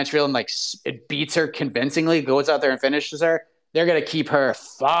Erin Blanchfield and it beats her convincingly, goes out there and finishes her, they're going to keep her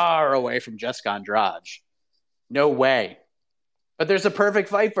far away from Jessica Andrade. No way. But there's a perfect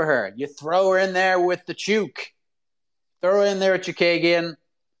fight for her. You throw her in there with the Chuk. Throw her in there with Chookagian.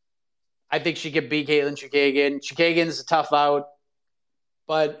 I think she could beat Caitlin Chookagian. Chookagian's a tough out,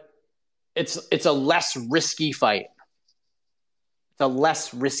 but it's a less risky fight. It's a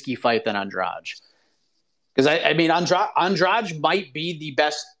less risky fight than Andrade. Because Andrade might be the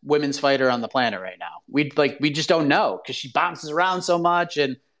best women's fighter on the planet right now. We just don't know because she bounces around so much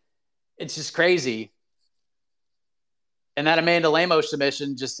and it's just crazy. And that Amanda Lemos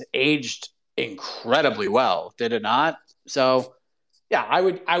submission just aged incredibly well, did it not? So, yeah, I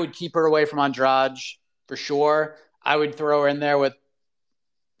would keep her away from Andrade for sure. I would throw her in there with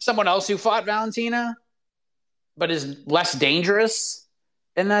someone else who fought Valentina, but is less dangerous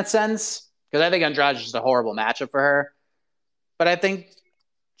in that sense. Because I think Andrade is just a horrible matchup for her. But I think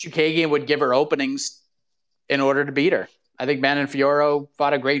Chookagian would give her openings in order to beat her. I think Manon Fiorot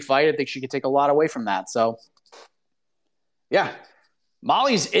fought a great fight. I think she could take a lot away from that. So, yeah.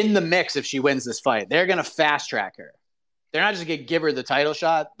 Molly's in the mix if she wins this fight. They're going to fast track her. They're not just going to give her the title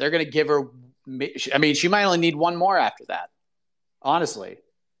shot. They're going to give her – I mean, she might only need one more after that, honestly.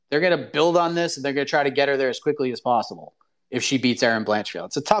 They're going to build on this, and they're going to try to get her there as quickly as possible if she beats Erin Blanchfield.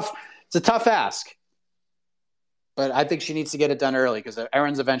 It's a tough ask, but I think she needs to get it done early because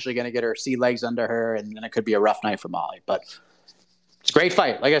Erin's eventually going to get her sea legs under her, and then it could be a rough night for Molly. But it's a great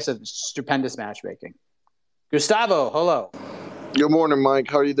fight. Like I said, stupendous matchmaking. Gustavo, hello. Good morning, Mike.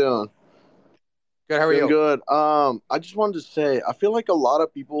 How are you doing? Good. How are you? Good. I just wanted to say, I feel like a lot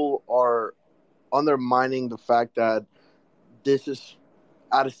of people are undermining the fact that this is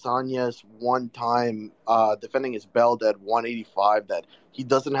Adesanya's one time defending his belt at 185, that he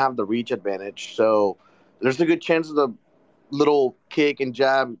doesn't have the reach advantage. So there's a good chance of the little kick and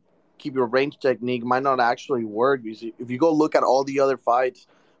jab keep your range technique might not actually work. Because if you go look at all the other fights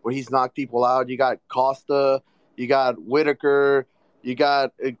where he's knocked people out, you got Costa, you got Whitaker, you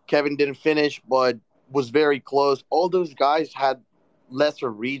got Kevin didn't finish but was very close. All those guys had lesser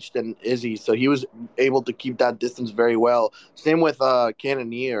reach than Izzy, so he was able to keep that distance very well. Same with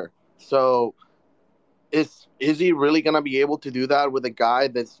Cannonier. So is he really going to be able to do that with a guy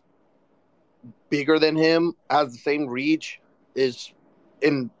that's bigger than him, has the same reach,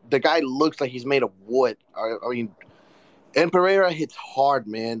 and the guy looks like he's made of wood. I mean, and Pereira hits hard,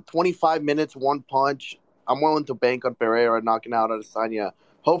 man. 25 minutes, one punch. I'm willing to bank on Pereira knocking out Adesanya.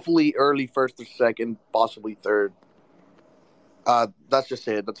 Hopefully early first or second, possibly third. That's just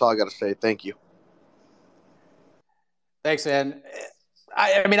it. That's all I got to say. Thank you. Thanks, man.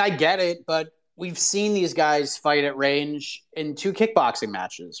 I mean, I get it, but we've seen these guys fight at range in 2 kickboxing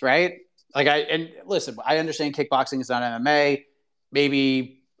matches, right? Listen, I understand kickboxing is not MMA.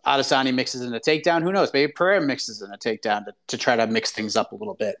 Maybe Adesanya mixes in a takedown. Who knows? Maybe Pereira mixes in a takedown to try to mix things up a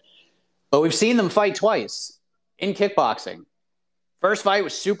little bit. But we've seen them fight twice in kickboxing. First fight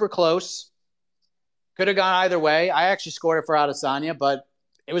was super close. Could have gone either way. I actually scored it for Adesanya, but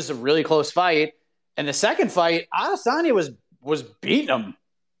it was a really close fight. And the second fight, Adesanya was beating him.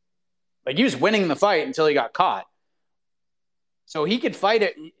 Like, he was winning the fight until he got caught. So he could fight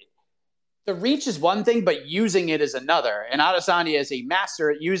it. The reach is one thing, but using it is another. And Adesanya is a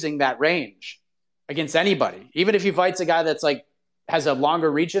master at using that range against anybody. Even if he fights a guy that's like has a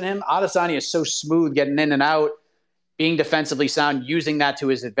longer reach in him, Adesanya is so smooth getting in and out, being defensively sound, using that to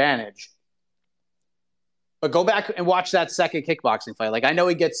his advantage. But go back and watch that second kickboxing fight. Like, I know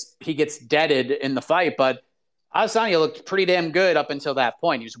he gets deaded in the fight, but Adesanya looked pretty damn good up until that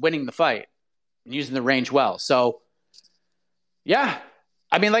point. He was winning the fight and using the range well. So, yeah.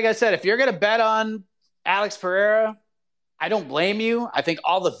 I mean, like I said, if you're going to bet on Alex Pereira, I don't blame you. I think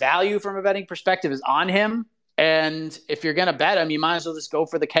all the value from a betting perspective is on him. And if you're going to bet him, you might as well just go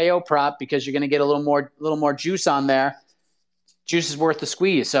for the KO prop because you're going to get a little more juice on there. Juice is worth the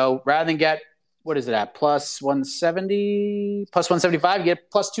squeeze. So rather than get, what is it at, plus 170, plus 175, you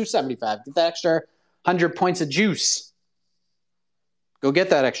get plus 275. Get that extra 100 points of juice. Go get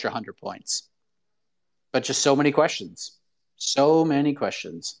that extra 100 points. But just so many questions. So many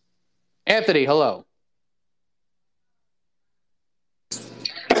questions. Anthony, hello.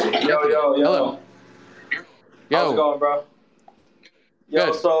 Yo. Hello. Yo. How's it going, bro?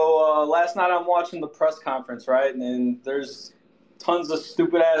 Yo, Good. so last night I'm watching the press conference, right? And then there's tons of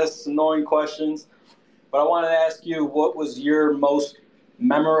stupid-ass, annoying questions. But I wanted to ask you, what was your most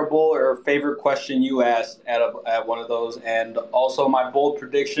memorable or favorite question you asked at one of those? And also my bold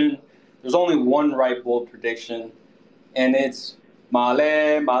prediction. There's only one right bold prediction, and it's Male.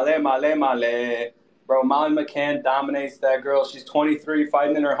 Bro, Molly McCann dominates that girl. She's 23,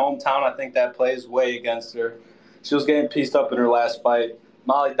 fighting in her hometown. I think that plays way against her. She was getting pieced up in her last fight.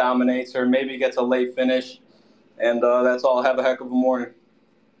 Molly dominates her, maybe gets a late finish. And that's all. Have a heck of a morning.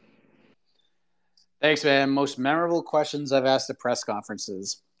 Thanks, man. Most memorable questions I've asked at press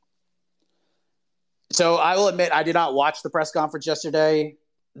conferences. So I will admit, I did not watch the press conference yesterday.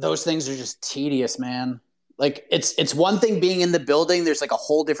 Those things are just tedious, man. Like, it's one thing being in the building. There's like a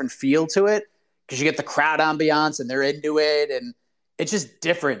whole different feel to it because you get the crowd ambiance and they're into it, and it's just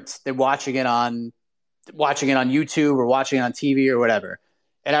different than watching it on YouTube or watching it on TV or whatever.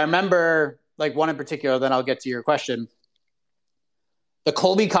 And I remember like one in particular, then I'll get to your question. The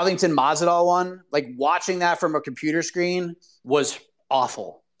Colby Covington Masvidal one, like watching that from a computer screen was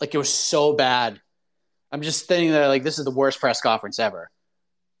awful. Like, it was so bad. I'm just thinking that like this is the worst press conference ever.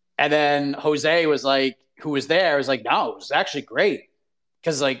 And then Jose was like, who was there, was like, no, it was actually great.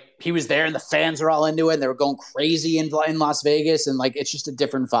 Because like he was there and the fans were all into it and they were going crazy in Las Vegas, and like it's just a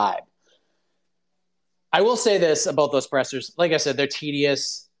different vibe. I will say this about those pressers. Like I said, they're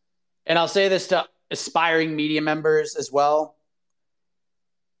tedious. And I'll say this to aspiring media members as well.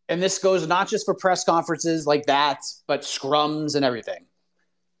 And this goes not just for press conferences like that, but scrums and everything.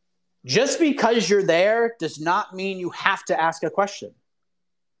 Just because you're there does not mean you have to ask a question.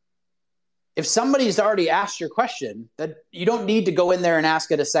 If somebody's already asked your question, that you don't need to go in there and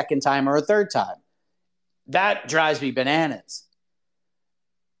ask it a second time or a third time. That drives me bananas.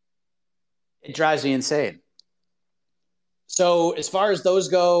 It drives me insane. So as far as those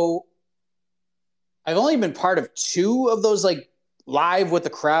go, I've only been part of 2 of those like live with the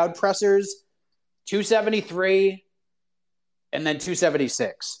crowd pressers, 273 and then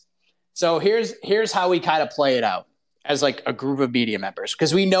 276. So here's how we kind of play it out as like a group of media members,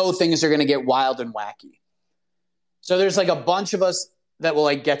 because we know things are going to get wild and wacky. So there's like a bunch of us that will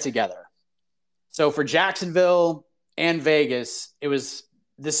like get together. So for Jacksonville and Vegas, it was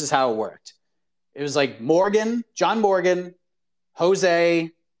this is how it worked. It was like John Morgan,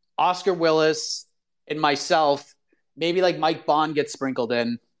 Jose, Oscar Willis, and myself. Maybe like Mike Bond gets sprinkled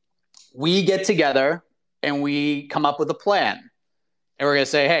in. We get together and we come up with a plan. And we're going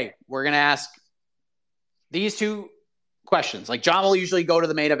to say, hey, we're going to ask these two questions. Like John will usually go to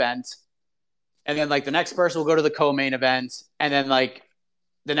the main event. And then like the next person will go to the co-main event. And then like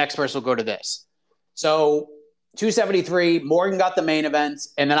the next person will go to this. So 273, Morgan got the main event.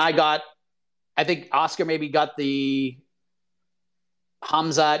 And then I think Oscar maybe got the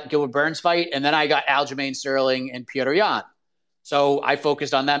Hamzat Gilbert Burns fight. And then I got Aljamain Sterling and Petr Yan. So I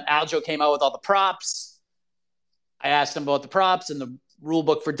focused on them. Aljo came out with all the props. I asked him about the props and the rule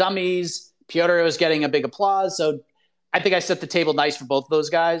book for dummies. Petr was getting a big applause. So I think I set the table nice for both of those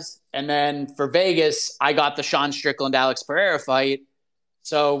guys. And then for Vegas, I got the Sean Strickland Alex Pereira fight.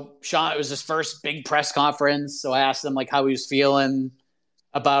 So Sean, it was his first big press conference. So I asked him like how he was feeling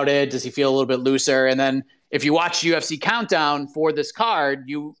about it. Does he feel a little bit looser? And then if you watch UFC Countdown for this card,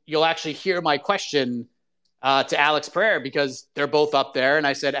 you'll actually hear my question to Alex Pereira because they're both up there. And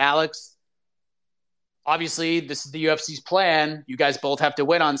I said, Alex, obviously this is the UFC's plan. You guys both have to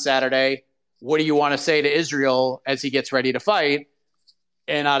win on Saturday. What do you want to say to Israel as he gets ready to fight?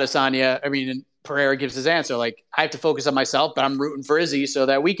 And Pereira gives his answer. Like, I have to focus on myself, but I'm rooting for Izzy so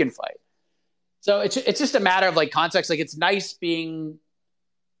that we can fight. So it's just a matter of like context. Like it's nice being,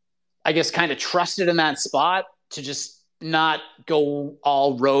 I guess, kind of trusted in that spot to just not go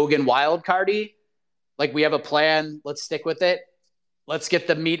all rogue and wild cardy. Like we have a plan. Let's stick with it. Let's get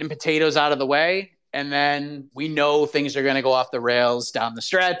the meat and potatoes out of the way. And then we know things are going to go off the rails down the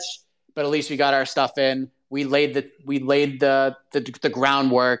stretch, but at least we got our stuff in. We laid the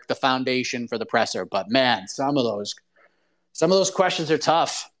groundwork, the foundation for the presser. But man, some of those questions are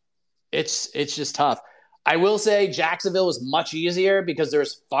tough. It's just tough. I will say Jacksonville was much easier because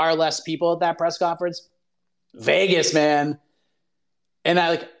there's far less people at that press conference. Vegas, man. And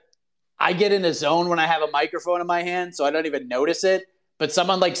I get in a zone when I have a microphone in my hand, so I don't even notice it. But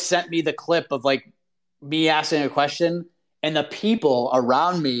someone like sent me the clip of like me asking a question, and the people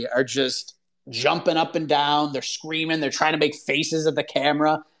around me are just jumping up and down. They're screaming. They're trying to make faces at the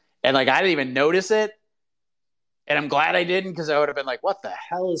camera. And like, I didn't even notice it. And I'm glad I didn't because I would have been like, what the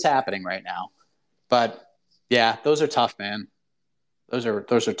hell is happening right now? But yeah, those are tough, man. Those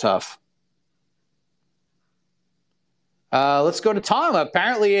are tough. Let's go to Tom.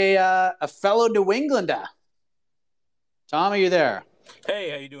 Apparently a fellow New Englander. Tom, are you there?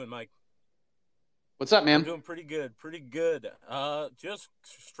 Hey, how you doing, Mike? What's up, man? I'm doing pretty good. Just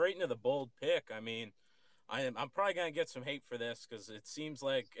straight into the bold pick. I mean, I'm probably going to get some hate for this because it seems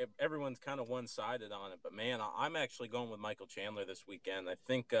like everyone's kind of one-sided on it. But, man, I'm actually going with Michael Chandler this weekend. I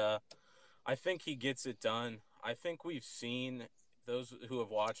think he gets it done. I think we've seen those who have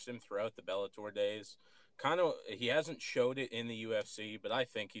watched him throughout the Bellator days. He hasn't showed it in the UFC, but I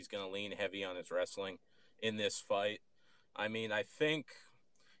think he's going to lean heavy on his wrestling in this fight. I mean, I think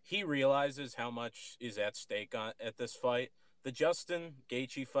he realizes how much is at stake at this fight. The Justin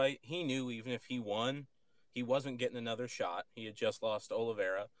Gaethje fight, he knew even if he won, he wasn't getting another shot. He had just lost to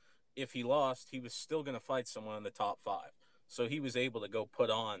Oliveira. If he lost, he was still going to fight someone in the top 5. So he was able to go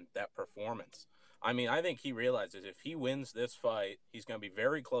put on that performance. I mean, I think he realizes if he wins this fight, he's going to be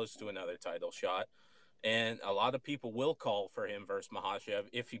very close to another title shot. And a lot of people will call for him versus Makhachev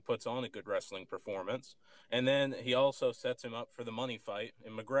if he puts on a good wrestling performance. And then he also sets him up for the money fight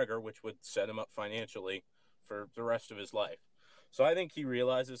in McGregor, which would set him up financially for the rest of his life. So I think he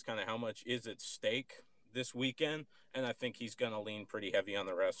realizes kind of how much is at stake this weekend, and I think he's going to lean pretty heavy on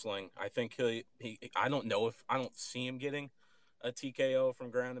the wrestling. I think I don't see him getting a TKO from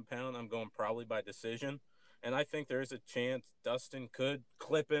ground and pound. I'm going probably by decision. And I think there's a chance Dustin could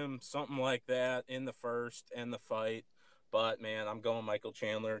clip him, something like that, in the first and the fight. But, man, I'm going Michael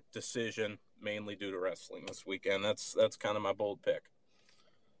Chandler, decision, mainly due to wrestling this weekend. That's kind of my bold pick.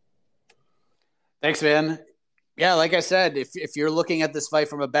 Thanks, man. Yeah, like I said, if you're looking at this fight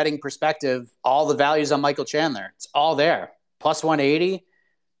from a betting perspective, all the values on Michael Chandler, it's all there. Plus 180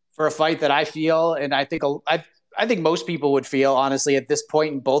 for a fight that I feel, and I think most people would feel, honestly, at this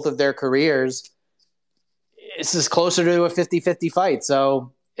point in both of their careers, this is closer to a 50-50 fight.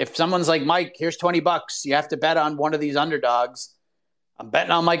 So if someone's like, Mike, here's $20, you have to bet on one of these underdogs, I'm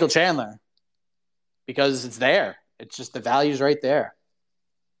betting on Michael Chandler because it's there. It's just the value's right there.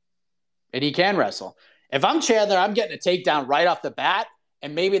 And he can wrestle. If I'm Chandler, I'm getting a takedown right off the bat,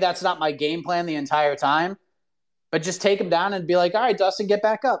 and maybe that's not my game plan the entire time, but just take him down and be like, all right, Dustin, get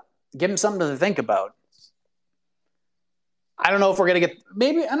back up. Give him something to think about. I don't know if we're going to get –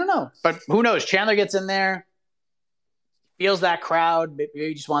 maybe, I don't know. But who knows? Chandler gets in there, feels that crowd. Maybe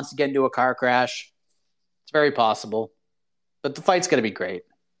he just wants to get into a car crash. It's very possible. But the fight's going to be great.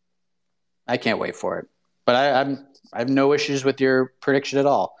 I can't wait for it. But I have no issues with your prediction at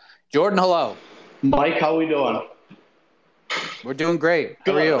all. Jordan, hello. Mike, how we doing? We're doing great.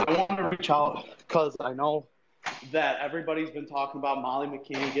 How Good. are you? I want to reach out because I know that everybody's been talking about Molly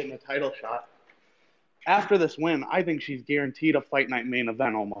McCann getting a title shot. After this win, I think she's guaranteed a fight night main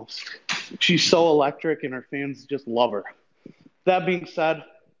event almost. She's so electric and her fans just love her. That being said,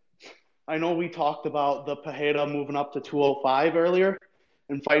 I know we talked about the Pereira moving up to 205 earlier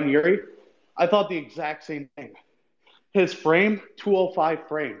and fighting Yuri. I thought the exact same thing. His frame, 205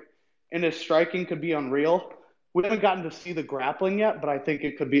 frame, and his striking could be unreal. We haven't gotten to see the grappling yet, but I think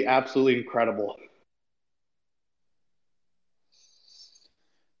it could be absolutely incredible.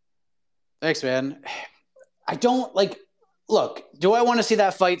 Thanks, man. I don't look, do I want to see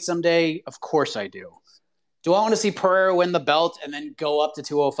that fight someday? Of course I do. Do I want to see Pereira win the belt and then go up to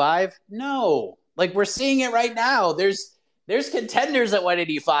 205? No. We're seeing it right now. There's contenders at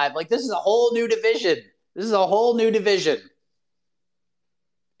 185. This is a whole new division.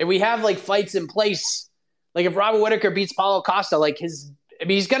 And we have fights in place. If Robert Whittaker beats Paulo Costa,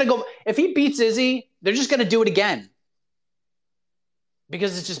 he's gonna go. If he beats Izzy, they're just gonna do it again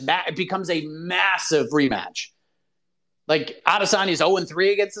because it becomes a massive rematch. Adesanya's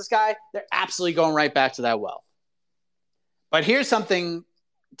 0-3 against this guy. They're absolutely going right back to that well. But here's something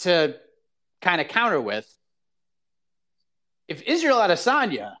to kind of counter with. If Israel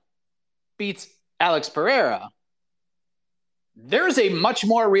Adesanya beats Alex Pereira, there's a much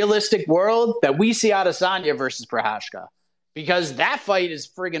more realistic world that we see Adesanya versus Prochazka because that fight is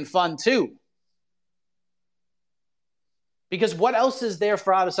friggin' fun too. Because what else is there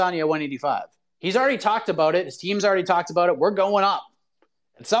for Adesanya at 185? He's already talked about it. His team's already talked about it. We're going up.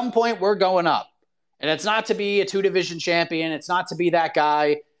 At some point, we're going up. And it's not to be a two-division champion. It's not to be that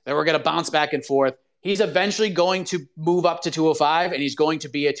guy that we're going to bounce back and forth. He's eventually going to move up to 205, and he's going to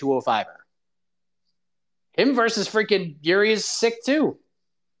be a 205er. Him versus freaking Yuri is sick too.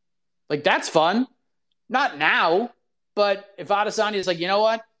 That's fun. Not now, but if Adesanya is you know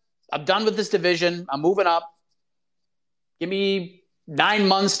what? I'm done with this division. I'm moving up. Give me 9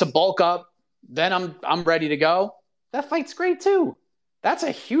 months to bulk up. Then I'm ready to go. That fight's great too. That's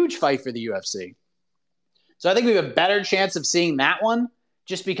a huge fight for the UFC. So I think we have a better chance of seeing that one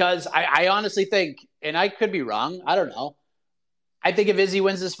just because I honestly think, and I could be wrong, I don't know. I think if Izzy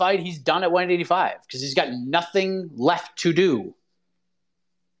wins this fight, he's done at 185 because he's got nothing left to do.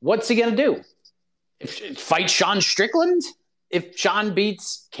 What's he going to do? Fight Sean Strickland? If Sean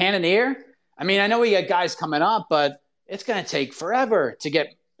beats Cannonier? I mean, I know we got guys coming up, but it's going to take forever to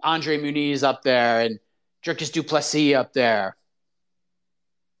get Andre Muniz up there and Dricus du Plessis up there.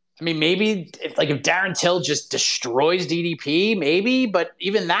 I mean, maybe if Darren Till just destroys DDP, maybe, but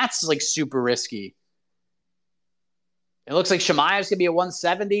even that's super risky. It looks like Shemaev's going to be at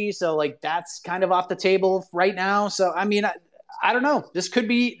 170, so that's kind of off the table right now. So I mean, I don't know. This could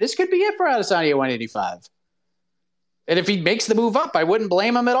be it for Adesanya at 185. And if he makes the move up, I wouldn't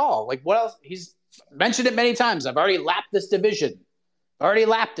blame him at all. What else? He's mentioned it many times. I've already lapped this division. Already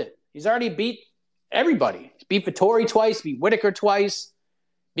lapped it. He's already beat everybody. He's beat Vettori twice, beat Whittaker twice,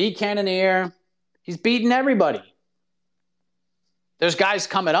 beat Cannonier. He's beaten everybody. There's guys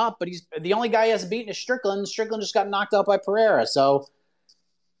coming up, but he's the only guy he hasn't beaten is Strickland. Strickland just got knocked out by Pereira. So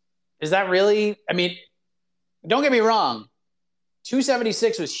is that really? I mean, don't get me wrong.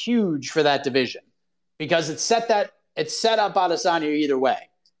 276 was huge for that division because it set up Adesanya either way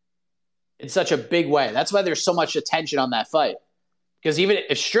in such a big way. That's why there's so much attention on that fight. Because even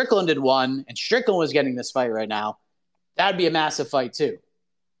if Strickland had won and Strickland was getting this fight right now, that'd be a massive fight too.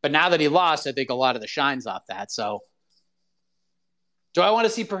 But now that he lost, I think a lot of the shine's off that. So do I want to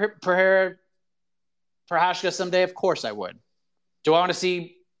see Pereira Prochazka someday? Of course I would. Do I want to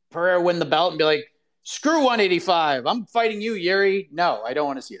see Pereira win the belt and be like, screw 185, I'm fighting you, Yuri? No, I don't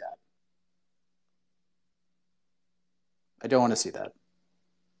want to see that. I don't want to see that.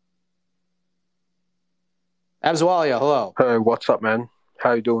 Abzawalia, hello. Hey, what's up, man?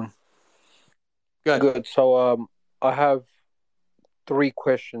 How you doing? Good. So, I have 3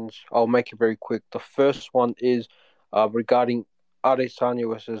 questions. I'll make it very quick. The first one is regarding Adesanya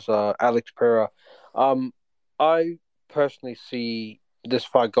versus Alex Pereira. I personally see this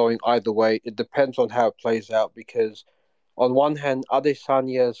fight going either way. It depends on how it plays out because on one hand,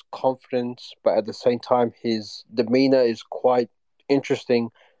 Adesanya's confidence, but at the same time, his demeanor is quite interesting,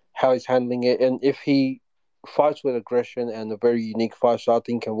 how he's handling it. And if he fights with aggression and a very unique fight, so I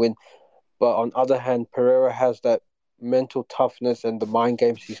think can win. But on the other hand, Pereira has that mental toughness and the mind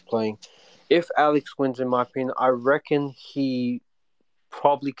games he's playing. if Alex wins, in my opinion, I reckon he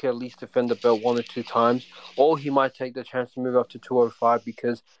probably can at least defend the belt 1 or 2 times, or he might take the chance to move up to 205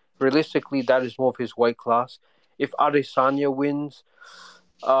 because realistically, that is more of his weight class. If Adesanya wins,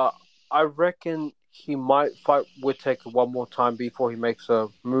 I reckon he might fight Whittaker one more time before he makes a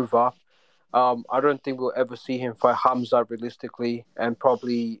move up. I don't think we'll ever see him fight Hamza realistically, and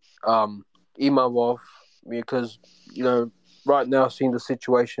probably Imavov because right now seeing the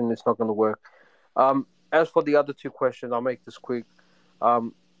situation, it's not going to work. As for the other two questions, I'll make this quick.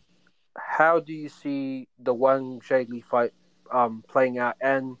 How do you see the Wang Zhili fight playing out,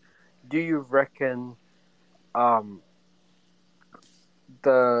 and do you reckon um,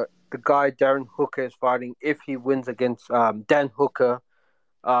 the guy Darren Hooker is fighting, if he wins against Dan Hooker,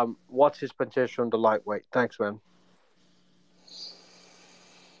 what's his potential in the lightweight? Thanks, man.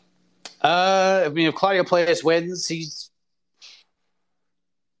 If Claudio Playas wins,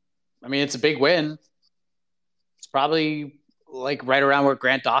 it's a big win. It's probably like right around where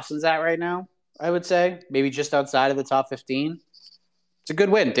Grant Dawson's at right now, I would say. Maybe just outside of the top 15. It's a good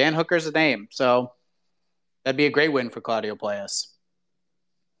win. Dan Hooker's a name, so that'd be a great win for Claudio Playas.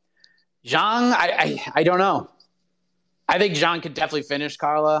 Zhang, I don't know. I think Zhang could definitely finish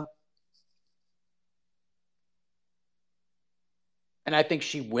Carla. And I think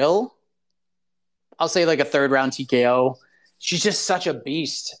she will. I'll say like a third round TKO. She's just such a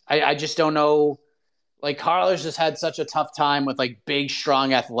beast. I just don't know. Like Carla's just had such a tough time with like big,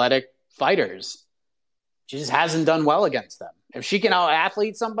 strong, athletic fighters. She just hasn't done well against them. If she can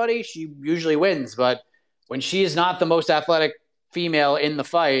out-athlete somebody, she usually wins. But when she is not the most athletic female in the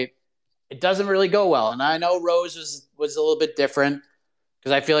fight, it doesn't really go well. And I know Rose was a little bit different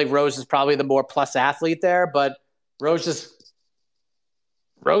because I feel like Rose is probably the more plus athlete there. But Rose just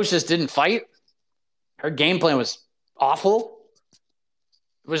didn't fight. Her game plan was awful.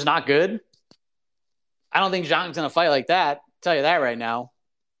 It was not good. I don't think Zhang's going to fight like that. I'll tell you that right now.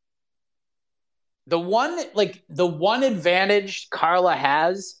 The one advantage Carla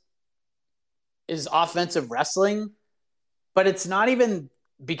has is offensive wrestling, but it's not even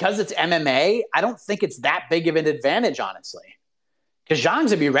because it's MMA. I don't think it's that big of an advantage, honestly, because Zhang's going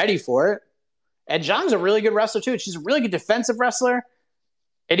to be ready for it. And Zhang's a really good wrestler, too. She's a really good defensive wrestler.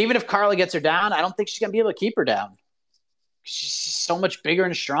 And even if Carla gets her down, I don't think she's going to be able to keep her down. She's so much bigger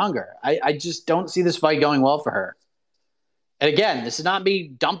and stronger. I just don't see this fight going well for her. And again, this is not me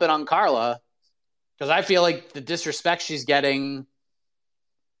dumping on Carla because I feel like the disrespect she's getting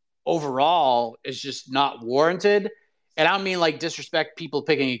overall is just not warranted. And I don't mean like disrespect people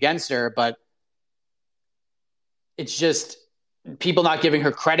picking against her, but it's just people not giving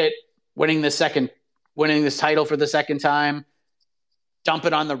her credit, winning this title for the second time, dump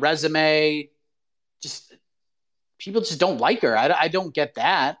it on the resume. Just people just don't like her. I don't get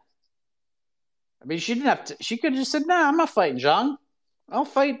that. I mean, she didn't have to. She could have just said, "Nah, I'm not fighting Zhang. I'll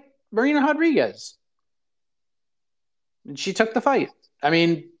fight Marina Rodriguez." And she took the fight. I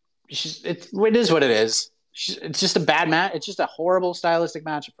mean, it is what it is. It's just a bad match. It's just a horrible stylistic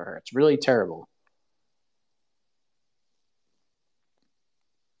matchup for her. It's really terrible.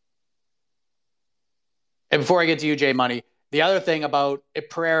 And before I get to you, Jay Money, the other thing about if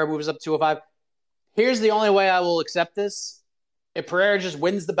Pereira moves up to 205, here's the only way I will accept this. If Pereira just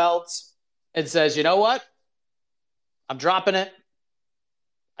wins the belts and says, you know what? I'm dropping it.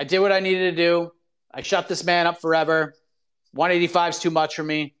 I did what I needed to do. I shut this man up forever. 185 is too much for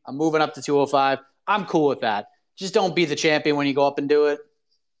me. I'm moving up to 205. I'm cool with that. Just don't be the champion when you go up and do it.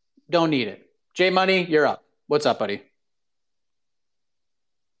 Don't need it. Jay Money, you're up. What's up, buddy?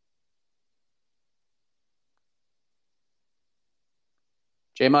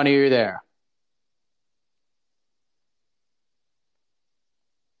 Jay Money, you're there.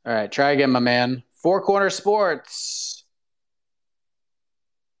 All right, try again, my man. Four Corner Sports.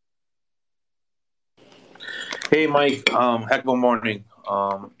 Hey, Mike. Heck of a morning.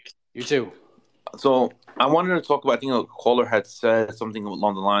 You too. So I wanted to talk about, I think a caller had said something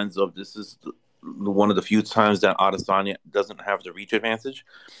along the lines of this is one of the few times that Adesanya doesn't have the reach advantage.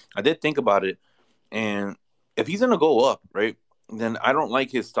 I did think about it, and if he's going to go up, right, then I don't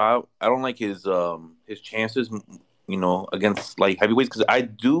like his style. I don't like his chances, against like heavyweights, because I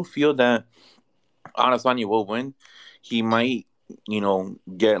do feel that Adesanya will win. He might,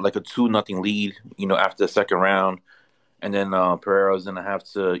 get like a 2-0 lead, after the second round. And then Pereira's going to have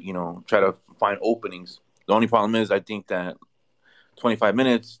to, try to find openings. The only problem is I think that 25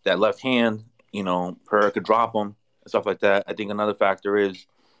 minutes, that left hand, Pereira could drop him and stuff like that. I think another factor is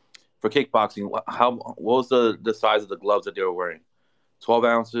for kickboxing, what was the size of the gloves that they were wearing? 12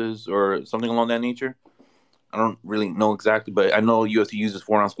 ounces or something along that nature? I don't really know exactly, but I know UFC uses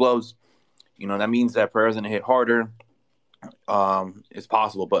 4-ounce gloves. that means that Pereira's going to hit harder. It's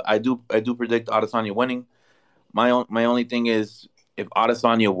possible, but I do predict Adesanya winning. My only thing is if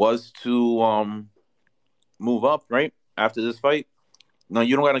Adesanya was to move up right after this fight. No,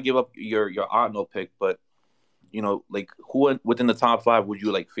 you don't got to give up your Otno pick, but like who within the top 5 would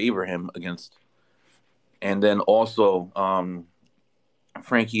you like favor him against? And then also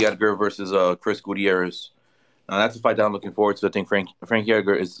Frankie Edgar versus Chris Gutierrez. Now that's a fight that I'm looking forward to. I think Frankie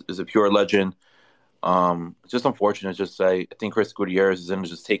Edgar is a pure legend. It's just unfortunate. Just say I think Chris Gutierrez is gonna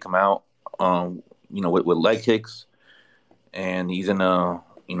just take him out. With leg kicks, and he's gonna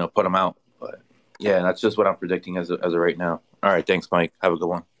put him out. But yeah, that's just what I'm predicting as of right now. All right, thanks, Mike. Have a good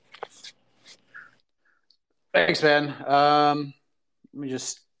one. Thanks, man. Let me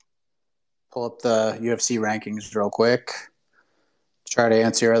just pull up the UFC rankings real quick. Try to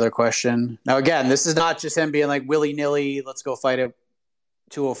answer your other question. Now, again, this is not just him being like willy-nilly, let's go fight at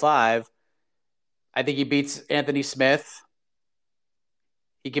 205. I think he beats Anthony Smith.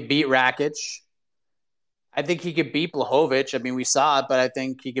 He could beat Rakic. I think he could beat Blachowicz. I mean, we saw it, but I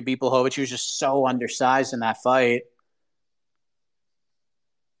think he could beat Blachowicz. He was just so undersized in that fight.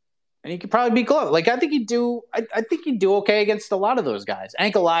 And he could probably beat Glover. Like, I think he'd do okay against a lot of those guys.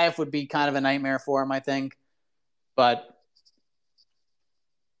 Ankalaev would be kind of a nightmare for him, I think.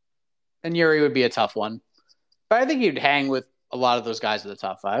 And Yuri would be a tough one. But I think he'd hang with a lot of those guys in the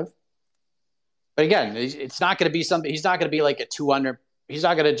top 5. But again, it's not going to be something. He's not going to be like a 200. He's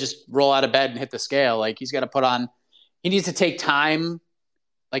not going to just roll out of bed and hit the scale. Like, he's got to put on. He needs to take time,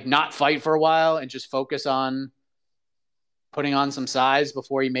 like not fight for a while, and just focus on putting on some size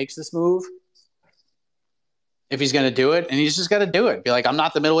before he makes this move. If he's going to do it, and he's just got to do it. Be like, I'm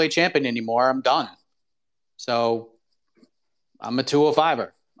not the middleweight champion anymore. I'm done. So I'm a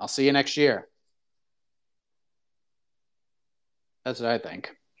 205er. I'll see you next year. That's what I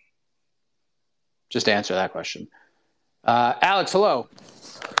think. Just to answer that question. Alex, hello.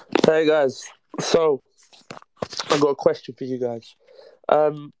 Hey, guys. So, I've got a question for you guys.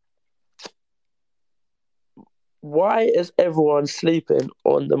 Why is everyone sleeping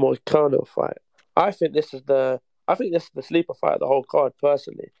on the Moicano fight? I think this is the sleeper fight of the whole card,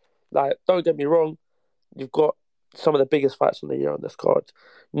 personally. Like, don't get me wrong, you've got some of the biggest fights of the year on this card.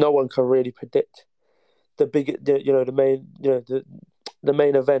 No one can really predict the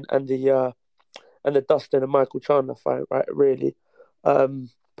main event and the Dustin and Michael Chandler fight, right? Really,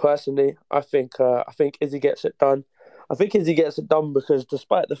 personally, I think Izzy gets it done. I think Izzy gets it done because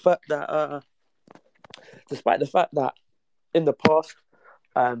despite the fact that in the past,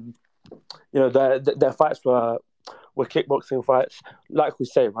 their fights were kickboxing fights. Like we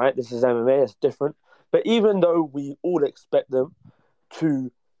say, right? This is MMA. It's different. But even though we all expect them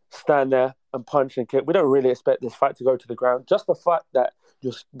to stand there and punch and kick, we don't really expect this fight to go to the ground. Just the fact that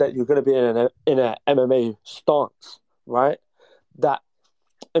you're going to be in an MMA stance, right? That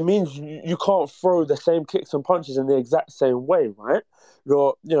it means you can't throw the same kicks and punches in the exact same way, right?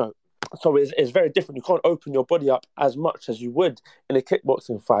 So it's very different. You can't open your body up as much as you would in a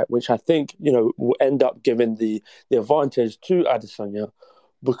kickboxing fight, which I think will end up giving the advantage to Adesanya.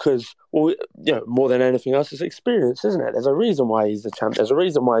 Because, more than anything else, it's experience, isn't it? There's a reason why he's the champ. There's a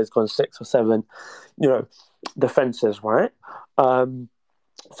reason why he's gone 6 or 7, defenses, right?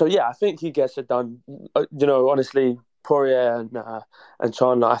 So yeah, I think he gets it done. Honestly, Poirier and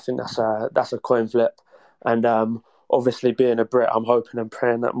Chandler, I think that's a coin flip. And obviously, being a Brit, I'm hoping and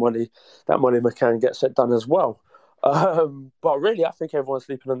praying that Molly McCann gets it done as well. But really, I think everyone's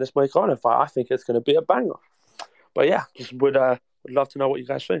sleeping on this Moicano fight. I think it's going to be a banger. But yeah, just would love to know what you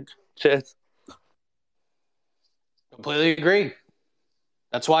guys think. Cheers. Completely agree.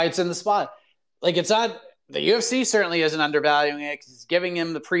 That's why it's in the spot. Like, it's not the UFC certainly isn't undervaluing it because it's giving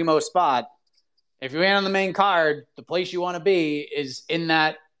him the primo spot. If you ain't on the main card, the place you want to be is in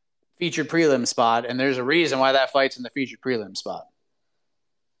that featured prelim spot, and there's a reason why that fight's in the featured prelim spot.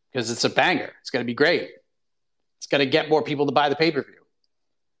 Because it's a banger. It's going to be great. It's going to get more people to buy the pay-per-view.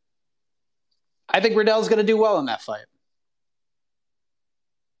 I think Riddell's going to do well in that fight.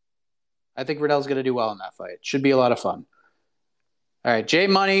 Should be a lot of fun. All right, Jay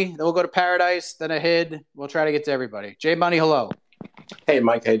Money. Then we'll go to Paradise. Then Ahid. We'll try to get to everybody. Jay Money, hello. Hey,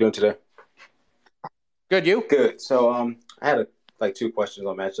 Mike. How you doing today? Good, you? Good. So I had two questions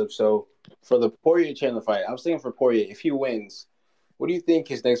on matchups. So for the Poirier-Chandler fight, I was thinking for Poirier, if he wins, what do you think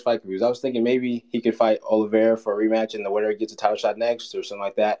his next fight could be? I was thinking maybe he could fight Oliveira for a rematch and the winner gets a title shot next or something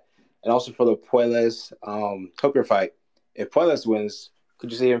like that. And also for the Puelles Hooker fight, if Puelles wins,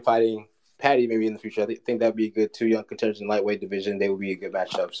 could you see him fighting Patty maybe in the future? I think that'd be good. 2 young contenders in lightweight division. They would be a good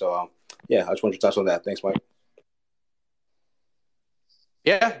matchup. So, yeah, I just wanted your thoughts on that. Thanks, Mike.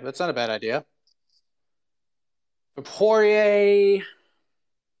 Yeah, that's not a bad idea. For Poirier,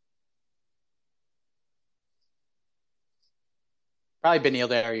 probably Beneil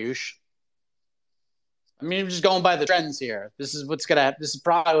Dariush. I mean, I'm just going by the trends here. This is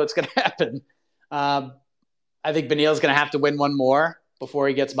probably what's gonna happen. I think Beneil's gonna have to win one more before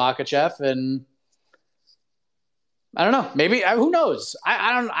he gets Makhachev, and I don't know. Maybe who knows?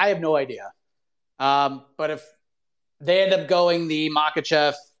 I don't. I have no idea. But if they end up going the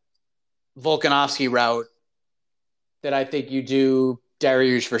Makhachev Volkanovski route, then I think you do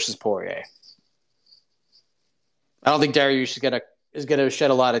Dariush versus Poirier. I don't think Dariush is gonna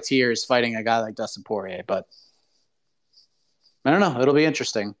shed a lot of tears fighting a guy like Dustin Poirier, but I don't know. It'll be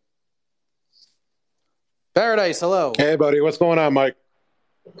interesting. Paradise, hello. Hey, buddy. What's going on, Mike?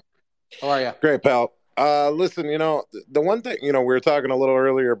 How are you? Great, pal. Listen, the one thing, we were talking a little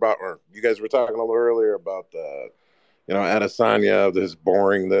earlier about, or you guys were talking a little earlier about, Adesanya, this,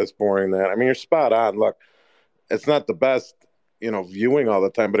 boring that. I mean, you're spot on. Look, it's not the best, viewing all the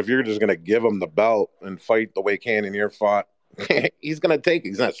time, but if you're just going to give him the belt and fight the way Cannonier fought, he's going to take it.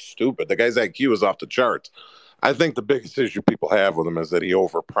 He's not stupid. The guy's IQ is off the charts. I think the biggest issue people have with him is that he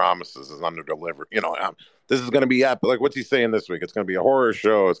overpromises and underdelivers. This is going to be epic. Like, what's he saying this week? It's going to be a horror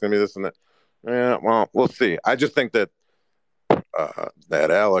show. It's going to be this and that. Yeah, well, we'll see. I just think that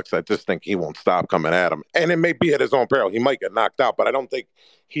Alex, I just think he won't stop coming at him. And it may be at his own peril. He might get knocked out, but I don't think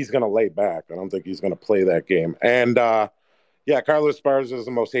he's going to lay back. I don't think he's going to play that game. And, Carla Esparza is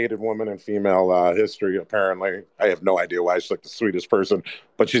the most hated woman in female history, apparently. I have no idea why. She's like the sweetest person,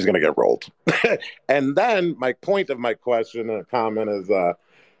 but she's going to get rolled. And then my point of my question and comment is,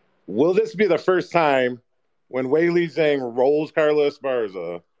 will this be the first time when Weili Zhang rolls Carla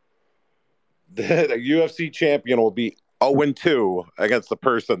Esparza that a UFC champion will be 0-2 against the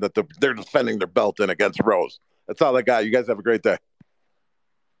person that they're defending their belt in against Rose? That's all I got. You guys have a great day.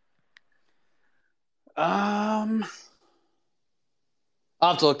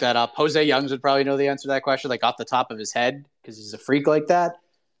 I'll have to look that up. Jose Youngs would probably know the answer to that question, like off the top of his head, because he's a freak like that.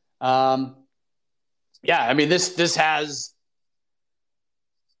 I mean, this has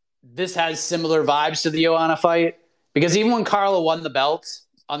similar vibes to the Joanna fight, because even when Carla won the belt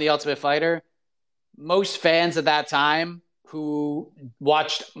on The Ultimate Fighter, most fans at that time who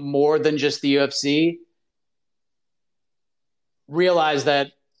watched more than just the UFC realized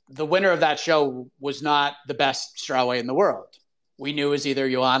that the winner of that show was not the best strawweight in the world. We knew it was either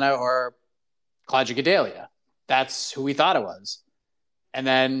Joanna or Claudia Gadelha. That's who we thought it was. And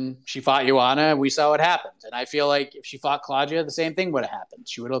then she fought Joanna, and we saw what happened. And I feel like if she fought Claudia, the same thing would have happened.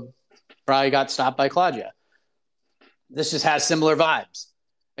 She would have probably got stopped by Claudia. This just has similar vibes.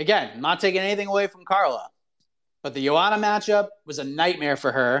 Again, I'm not taking anything away from Carla, but the Joanna matchup was a nightmare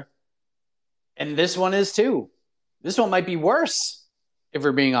for her. And this one is too. This one might be worse, if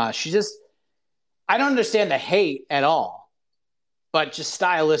we're being honest. I don't understand the hate at all. But just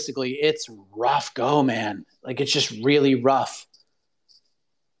stylistically, it's rough go, man. Like, it's just really rough.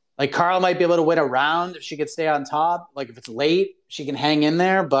 Like, Carla might be able to win a round if she could stay on top. Like, if it's late, she can hang in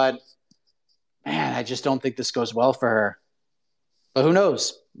there. But, man, I just don't think this goes well for her. But who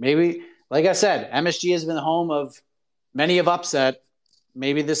knows? Maybe, like I said, MSG has been the home of many of upset.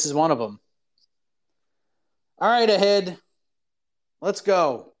 Maybe this is one of them. All right, ahead. Let's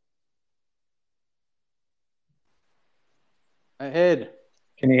go. Ahead.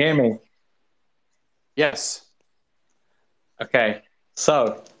 Can you hear me? Yes. Okay.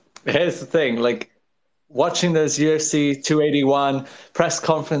 So here's the thing, like watching those UFC 281 press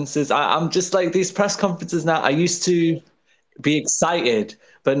conferences, I'm just like, these press conferences now, I used to be excited,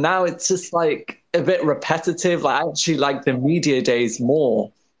 but now it's just like a bit repetitive. Like, I actually like the media days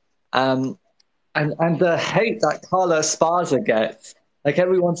more. And the hate that Carla Esparza gets, like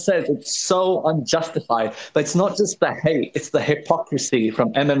everyone says, it's so unjustified. But it's not just the hate, it's the hypocrisy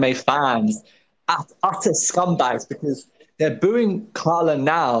from MMA fans, utter scumbags, because they're booing Carla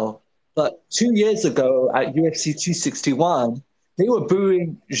now. But 2 years ago at UFC 261, they were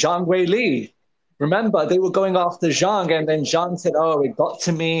booing Zhang Weili. Remember, they were going after Zhang, and then Zhang said, oh, it got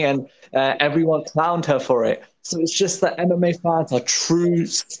to me, and everyone clowned her for it. So it's just that MMA fans are true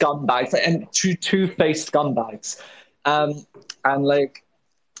scumbags, and two-faced scumbags. And like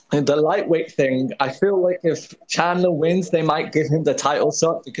the lightweight thing, I feel like if Chandler wins, they might give him the title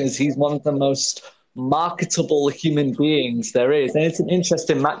shot because he's one of the most marketable human beings there is. And it's an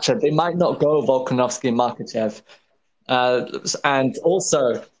interesting matchup. They might not go Volkanovski and Makhachev. And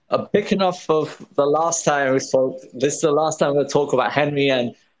also, picking off of the last time we spoke, this is the last time we'll talk about Henry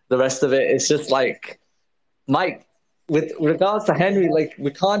and the rest of it. It's just like, Mike, with regards to Henry, like,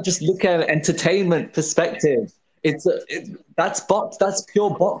 we can't just look at an entertainment perspective. That's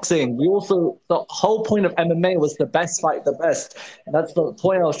pure boxing. The whole point of MMA was the best fight the best. And that's the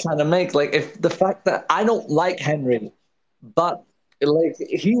point I was trying to make. Like, if the fact that I don't like Henry, but like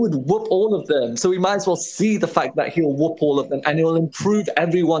he would whoop all of them, so we might as well see the fact that he'll whoop all of them and he'll improve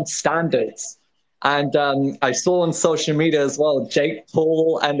everyone's standards. And I saw on social media as well, Jake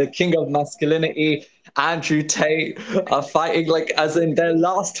Paul and the King of Masculinity, Andrew Tate, are fighting. Like, as in their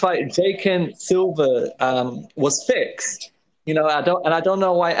last fight, Jake and Silver was fixed. I don't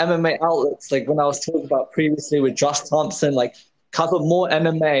know why MMA outlets, like when I was talking about previously with Josh Thompson, like cover more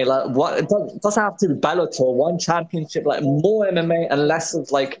MMA. Like, what it doesn't have to be Bellator, one championship, like more MMA and less of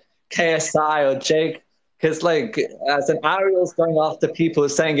like KSI or Jake. Because, like, as an Ariel's going after people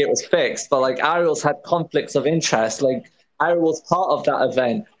saying it was fixed, but, like, Ariel's had conflicts of interest. Like, Ariel was part of that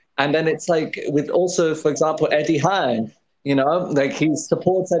event. And then it's like with also, for example, Eddie Hearn, like he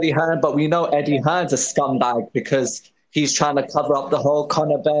supports Eddie Hearn, but we know Eddie Hearn's a scumbag because he's trying to cover up the whole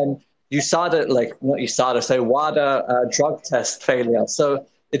Conor Ben WADA drug test failure. So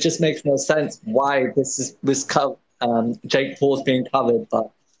it just makes no sense why Jake Paul's being covered. But,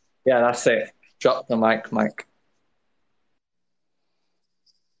 yeah, that's it. Drop the mic, Mike.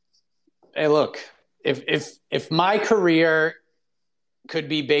 Hey, look, if my career could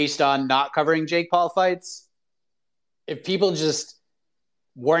be based on not covering Jake Paul fights, if people just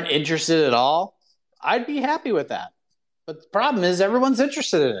weren't interested at all, I'd be happy with that. But the problem is everyone's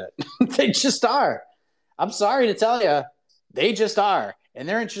interested in it. They just are. I'm sorry to tell you, they just are. And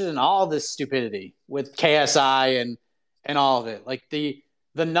they're interested in all this stupidity with KSI and all of it. Like the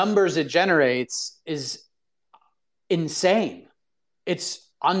numbers it generates is insane. It's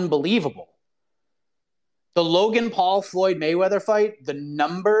unbelievable. The Logan Paul Floyd Mayweather fight, the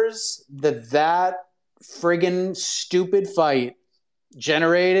numbers that friggin' stupid fight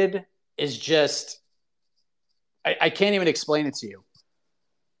generated is just, I can't even explain it to you.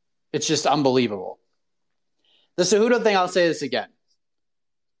 It's just unbelievable. The Cejudo thing, I'll say this again.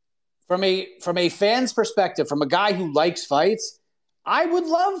 From a fan's perspective, from a guy who likes fights, I would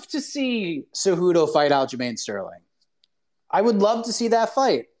love to see Cejudo fight Aljamain Sterling. I would love to see that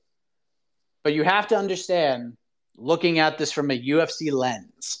fight. But you have to understand, looking at this from a UFC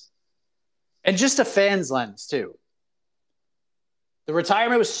lens, and just a fan's lens too. The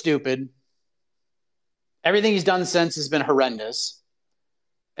retirement was stupid. Everything he's done since has been horrendous.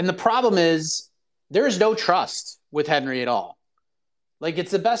 And the problem is, there is no trust with Henry at all. Like,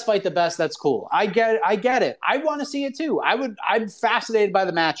 it's the best fight, the best, that's cool. I get it. I want to see it too. I'm fascinated by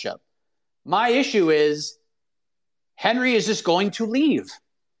the matchup. My issue is Henry is just going to leave.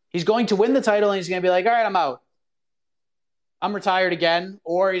 He's going to win the title and he's going to be like, all right, I'm out. I'm retired again.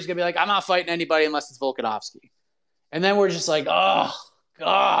 Or he's going to be like, I'm not fighting anybody unless it's Volkanovski. And then we're just like, oh,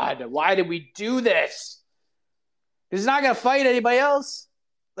 God, why did we do this? He's not going to fight anybody else.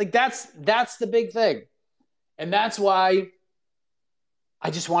 Like, that's the big thing. And that's why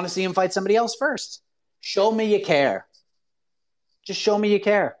I just want to see him fight somebody else first. Show me you care. Just show me you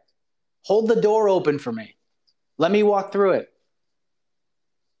care. Hold the door open for me. Let me walk through it.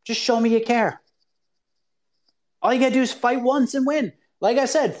 Just show me you care. All you got to do is fight once and win. Like I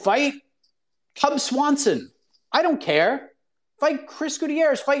said, fight Cub Swanson. I don't care. Fight Chris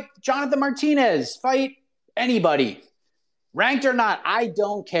Gutierrez. Fight Jonathan Martinez. Fight anybody. Ranked or not, I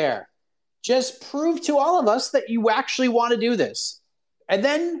don't care. Just prove to all of us that you actually want to do this. And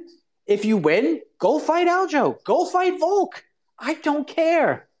then if you win, go fight Aljo. Go fight Volk. I don't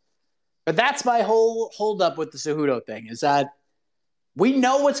care. But that's my whole hold up with the Cejudo thing, is that we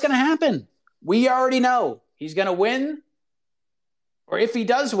know what's going to happen. We already know. He's going to win. Or if he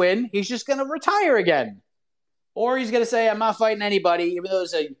does win, he's just going to retire again. Or he's going to say, I'm not fighting anybody, even though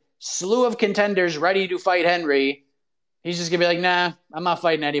there's a slew of contenders ready to fight Henry. He's just going to be like, nah, I'm not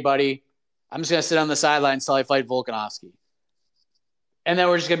fighting anybody. I'm just going to sit on the sidelines until I fight Volkanovski. And then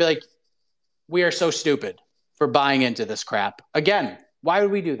we're just going to be like, we are so stupid for buying into this crap. Again, why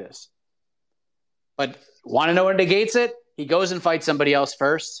would we do this? But want to know what negates it? He goes and fights somebody else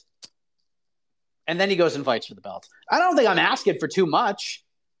first. And then he goes and fights for the belt. I don't think I'm asking for too much.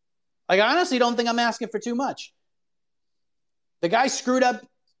 Like, I honestly don't think I'm asking for too much. The guy screwed up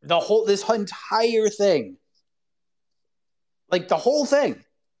this entire thing. Like, the whole thing.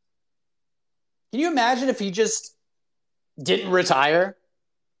 Can you imagine if he just didn't retire?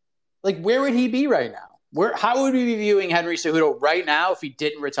 Like, where would he be right now? How would we be viewing Henry Cejudo right now if he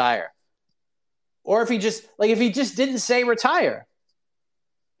didn't retire? Or if he just didn't say retire.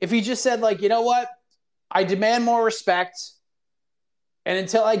 If he just said, like, you know what? I demand more respect. And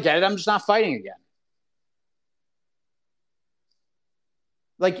until I get it, I'm just not fighting again.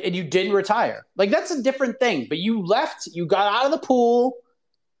 Like, and you didn't retire. Like, that's a different thing. But you left, you got out of the pool,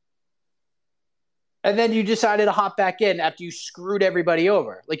 and then you decided to hop back in after you screwed everybody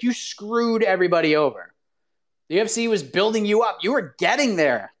over. Like, you screwed everybody over. The UFC was building you up. You were getting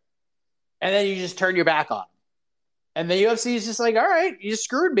there. And then you just turned your back on. And the UFC is just like, all right, you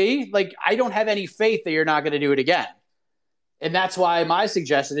screwed me. Like, I don't have any faith that you're not going to do it again. And that's why my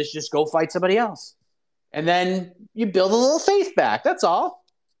suggestion is just go fight somebody else. And then you build a little faith back. That's all.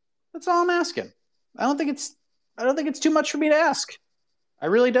 That's all I'm asking. I don't think it's too much for me to ask. I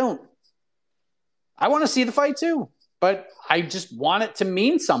really don't. I want to see the fight too, but I just want it to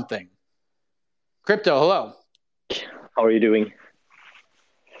mean something. Crypto, hello. How are you doing?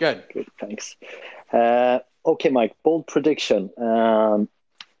 Good. Good, thanks. Okay, Mike, bold prediction. Carla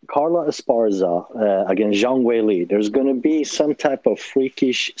Esparza against Zhang Weili. There's going to be some type of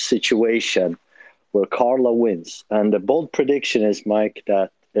freakish situation where Carla wins. And the bold prediction is, Mike,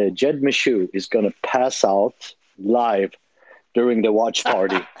 that Jed Meshew is going to pass out live during the watch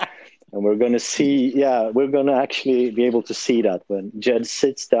party. And we're going to see, we're going to actually be able to see that when Jed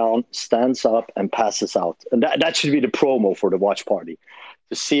sits down, stands up, and passes out. And that should be the promo for the watch party.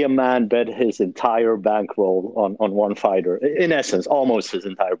 To see a man bet his entire bankroll on one fighter. In essence, almost his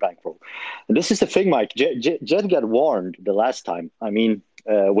entire bankroll. And this is the thing, Mike. Jed got warned the last time. I mean,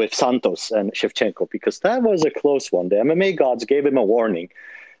 with Santos and Shevchenko, because that was a close one. The MMA gods gave him a warning.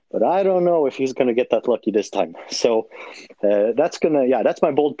 But I don't know if he's going to get that lucky this time. So that's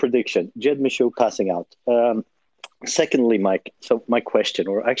my bold prediction. Jed Meshew passing out. Secondly, Mike, so my question,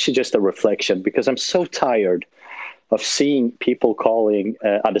 or actually just a reflection, because I'm so tired of seeing people calling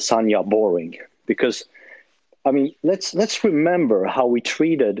Adesanya boring. Because, I mean, let's remember how we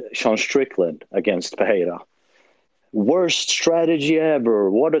treated Sean Strickland against Pereira. Worst strategy ever.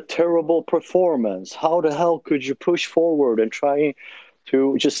 What a terrible performance. How the hell could you push forward and try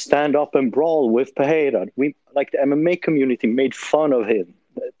to just stand up and brawl with Pereira? We, like the MMA community, made fun of him.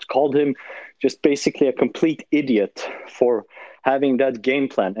 It called him just basically a complete idiot for having that game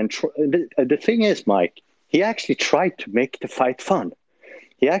plan. And the thing is, Mike, he actually tried to make the fight fun.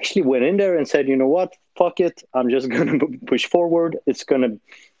 He actually went in there and said, you know what, fuck it. I'm just going to push forward. It's going to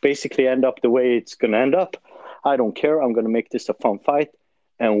basically end up the way it's going to end up. I don't care. I'm going to make this a fun fight.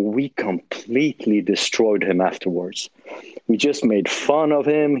 And we completely destroyed him afterwards. We just made fun of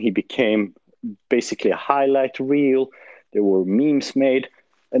him. He became basically a highlight reel. There were memes made.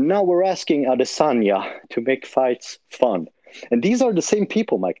 And now we're asking Adesanya to make fights fun. And these are the same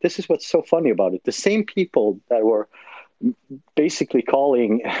people, Mike. This is what's so funny about it. The same people that were basically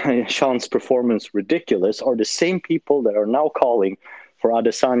calling Sean's performance ridiculous are the same people that are now calling for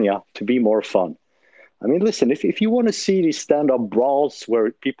Adesanya to be more fun. I mean, listen, if you want to see these stand-up brawls where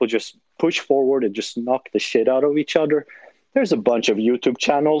people just push forward and just knock the shit out of each other, there's a bunch of YouTube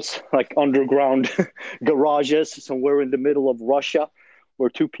channels, like underground garages somewhere in the middle of Russia, where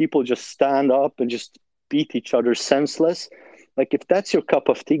two people just stand up and just beat each other senseless. Like, if that's your cup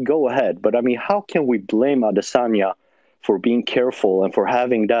of tea, go ahead. But, I mean, how can we blame Adesanya for being careful and for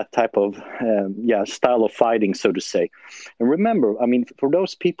having that type of style of fighting, so to say? And remember, I mean, for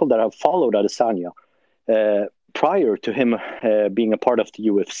those people that have followed Adesanya, prior to him being a part of the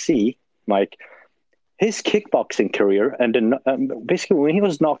UFC, Mike, his kickboxing career, and then basically when he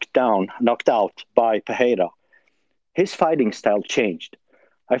was knocked out by Pereira, his fighting style changed.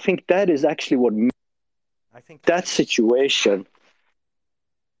 I think that is actually what. I think that situation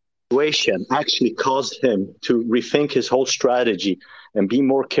actually caused him to rethink his whole strategy and be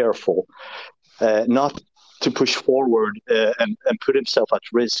more careful, not to push forward and put himself at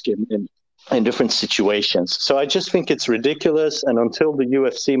risk in different situations. So I just think it's ridiculous. And until the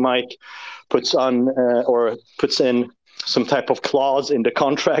UFC, Mike, puts in some type of clause in the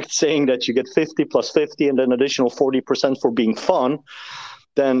contract saying that you get 50 plus 50 and an additional 40% for being fun,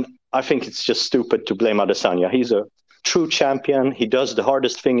 then I think it's just stupid to blame Adesanya. He's a true champion. He does the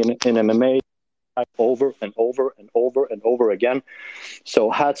hardest thing in MMA over and over and over and over again. So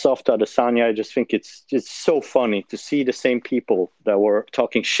hats off to Adesanya. I just think it's so funny to see the same people that were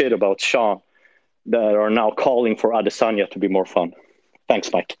talking shit about Sean that are now calling for Adesanya to be more fun.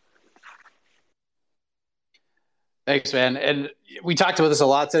 Thanks, Mike. Thanks, man. And we talked about this a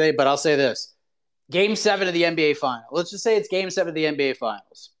lot today, but I'll say this. Game 7 of the NBA Finals. Let's just say it's Game 7 of the NBA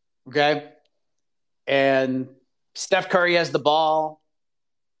Finals, okay? And Steph Curry has the ball.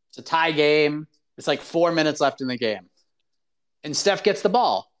 It's a tie game. It's like 4 minutes left in the game. And Steph gets the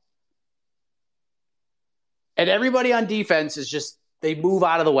ball. And everybody on defense is just, they move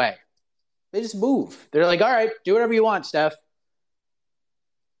out of the way. They just move. They're like, all right, do whatever you want, Steph.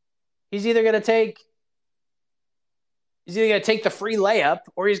 He's either going to take He's either going to take the free layup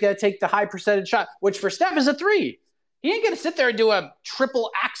or he's going to take the high percentage shot, which for Steph is a 3. He ain't going to sit there and do a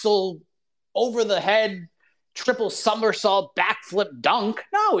triple axel over the head, triple somersault, backflip dunk.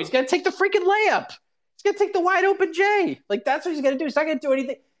 No, he's going to take the freaking layup. He's going to take the wide open J. Like, that's what he's going to do. He's not going to do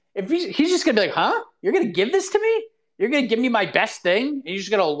anything. If he's just going to be like, huh? You're going to give this to me? You're going to give me my best thing? And you're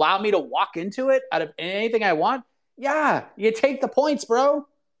just going to allow me to walk into it out of anything I want? Yeah, you take the points, bro.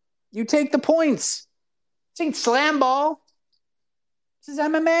 You take the points. This ain't slam ball. This is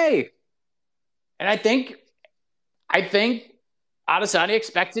MMA. And I think Adesanya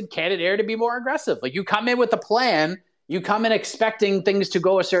expected Cannonier to be more aggressive. Like, you come in with a plan, you come in expecting things to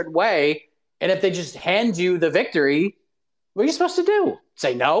go a certain way, and if they just hand you the victory, what are you supposed to do?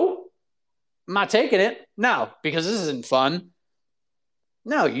 Say no? I'm not taking it. No, because this isn't fun.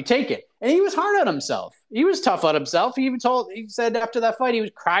 No, you take it. And he was hard on himself. He was tough on himself. He said after that fight, he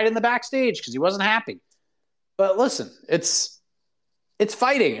was cried in the backstage because he wasn't happy. But listen, it's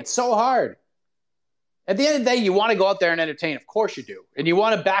fighting. It's so hard. At the end of the day, you want to go out there and entertain. Of course you do. And you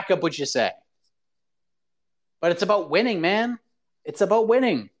want to back up what you say. But it's about winning, man. It's about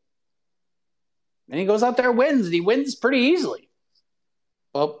winning. And he goes out there and wins. And he wins pretty easily.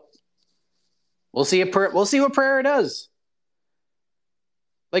 Well, we'll see what Pereira does.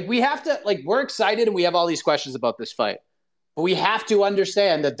 Like, we have to, like, we're excited and we have all these questions about this fight. But we have to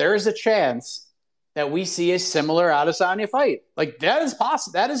understand that there is a chance that we see a similar Adesanya fight. Like, that is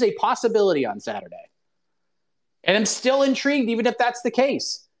a possibility on Saturday. And I'm still intrigued, even if that's the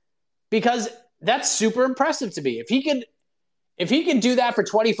case, because that's super impressive to me. If he can do that for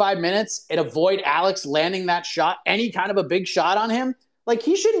 25 minutes and avoid Alex landing that shot, any kind of a big shot on him, like,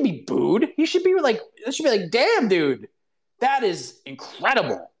 he shouldn't be booed. He should be like, damn, dude, that is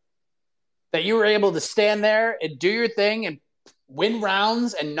incredible that you were able to stand there and do your thing and win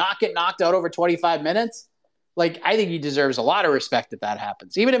rounds and not get knocked out over 25 minutes. Like, I think he deserves a lot of respect if that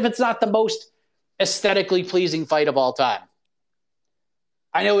happens, even if it's not the most aesthetically pleasing fight of all time.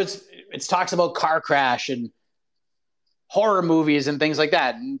 I know it's talks about car crash and horror movies and things like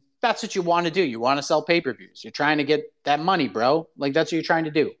that. And that's what you want to do. You want to sell pay-per-views. You're trying to get that money, bro. Like, that's what you're trying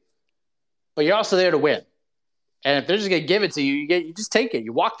to do. But you're also there to win. And if they're just going to give it to you, you just take it.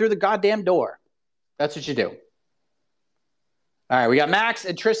 You walk through the goddamn door. That's what you do. All right, we got Max,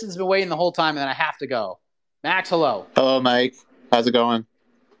 and Tristan's been waiting the whole time, and then I have to go. Max, hello. Hello, Mike. How's it going?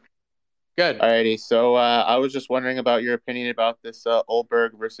 Good. Alrighty, so I was just wondering about your opinion about this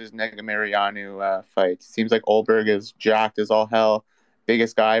Olberg versus Negamarianu fight. Seems like Olberg is jacked as all hell.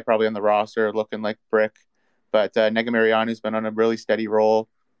 Biggest guy probably on the roster, looking like brick. But Negamarianu's been on a really steady roll.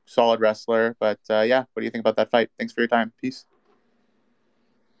 Solid wrestler. But yeah, what do you think about that fight? Thanks for your time. Peace.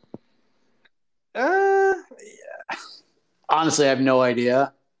 Yeah. Honestly, I have no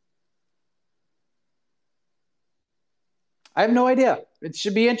idea. It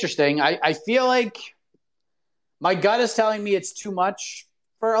should be interesting. I feel like my gut is telling me it's too much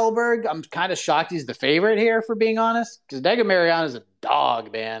for Olberg. I'm kind of shocked he's the favorite here, for being honest, because Negamarianu is a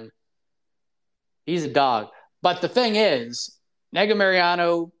dog, man. He's a dog. But the thing is,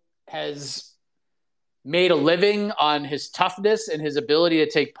 Negamarianu has made a living on his toughness and his ability to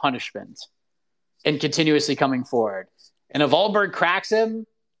take punishment and continuously coming forward. And if Olberg cracks him,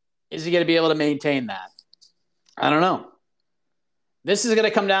 is he going to be able to maintain that? I don't know. This is going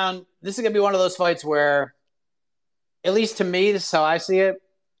to come down. This is going to be one of those fights where, at least to me, this is how I see it.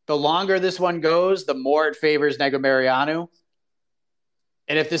 The longer this one goes, the more it favors Negamarianu.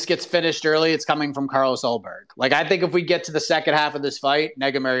 And if this gets finished early, it's coming from Carlos Olberg. Like, I think if we get to the second half of this fight,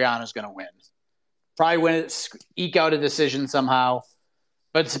 Negamarianu is going to win. Probably win it, eke out a decision somehow.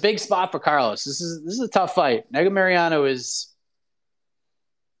 But it's a big spot for Carlos. This is a tough fight. Negamarianu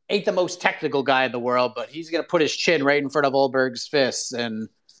ain't the most technical guy in the world, but he's going to put his chin right in front of Olberg's fists, and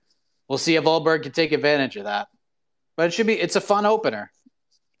we'll see if Olberg can take advantage of that. But it's a fun opener.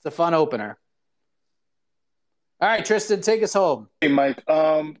 It's a fun opener. All right, Tristan, take us home. Hey, Mike.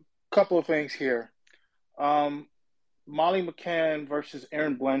 Couple of things here. Molly McCann versus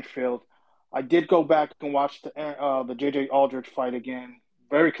Aaron Blanchfield. I did go back and watch the JJ Aldrich fight again.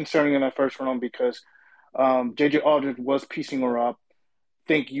 Very concerning in that first round because JJ Aldrich was piecing her up.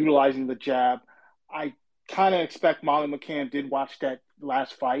 Think utilizing the jab. I kind of expect Molly McCann did watch that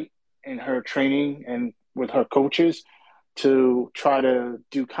last fight in her training and with her coaches to try to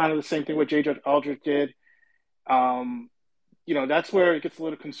do kind of the same thing what JJ Aldrich did. That's where it gets a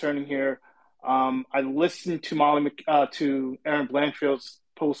little concerning here. I listened to to Aaron Blanchfield's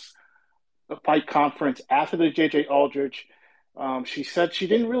post-fight conference after the JJ Aldrich. She said she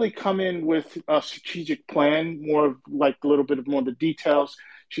didn't really come in with a strategic plan, more of like a little bit of more of the details.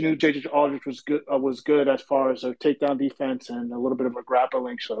 She knew J.J. Aldrich was good as far as her takedown defense and a little bit of her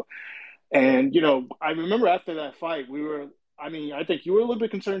grappling. So, and I remember after that fight, I think you were a little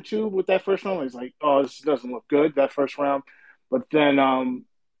bit concerned too with that first round. It's like, oh, this doesn't look good, that first round. But then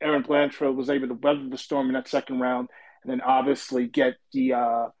Erin Blanchfield was able to weather the storm in that second round, and then obviously get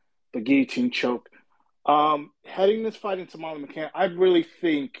the guillotine choke. Heading this fight into Molly McCann, I really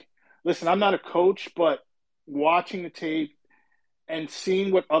think. Listen, I'm not a coach, but watching the tape and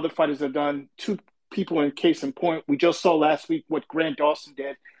seeing what other fighters have done, two people in case in point, we just saw last week what Grant Dawson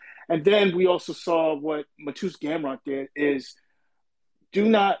did. And then we also saw what Mateusz Gamrot did, is do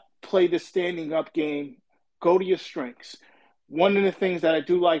not play the standing up game. Go to your strengths. One of the things that I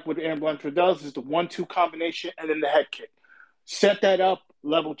do like what Erin Blanchfield does is the 1-2 combination and then the head kick. Set that up,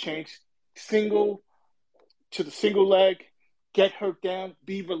 level change, single to the single leg, get her down,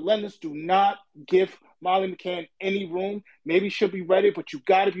 be relentless. Do not give Molly McCann any room. Maybe she'll be ready, but you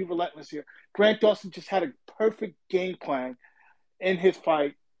got to be relentless here. Grant Dawson just had a perfect game plan in his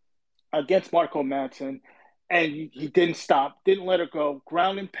fight against Marco Madsen, and he didn't stop, didn't let her go,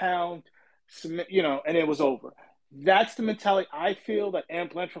 ground and pound, submit, and it was over. That's the mentality I feel that Erin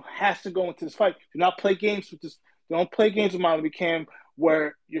Blanchfield has to go into this fight. Do not play games with this. Don't play games with Molly McCann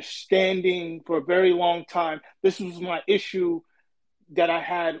where you're standing for a very long time. This was my issue that I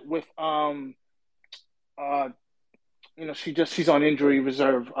had with she's on injury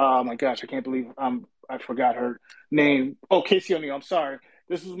reserve. Oh my gosh, I can't believe I forgot her name. Oh, Casey O'Neill. I'm sorry.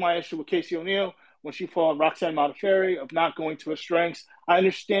 This was my issue with Casey O'Neill when she fought Roxanne Modafferi, of not going to her strengths. I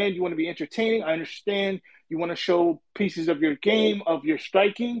understand you want to be entertaining. I understand you want to show pieces of your game, of your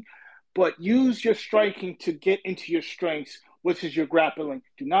striking, but use your striking to get into your strengths, which is your grappling.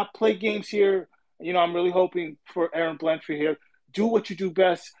 Do not play games here. I'm really hoping for Erin Blanchfield here. Do what you do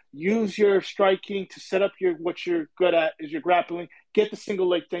best. Use your striking to set up what you're good at is your grappling. Get the single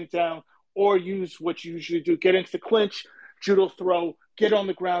leg thing down, or use what you usually do. Get into the clinch, judo throw, get on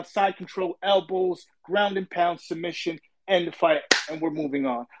the ground, side control, elbows, ground and pound, submission, end the fight, and we're moving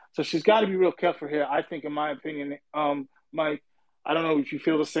on. So she's got to be real careful here, I think, in my opinion. Mike, I don't know if you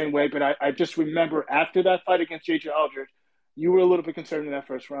feel the same way, but I just remember after that fight against J.J. Aldrich, you were a little bit concerned in that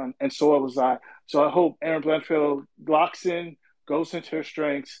first round, and so was I. So I hope Erin Blanchfield locks in, goes into her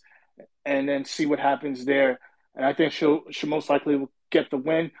strengths, and then see what happens there. And I think she'll most likely will get the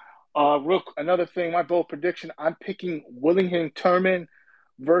win. Rook, another thing, my bold prediction, I'm picking Willingham Turman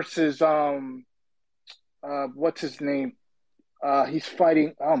versus what's his name? He's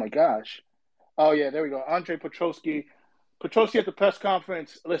fighting. Oh my gosh. Oh yeah, there we go. Andre Petrosky. Petrosky at the press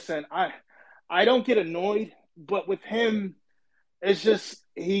conference. Listen, I don't get annoyed, but with him, it's just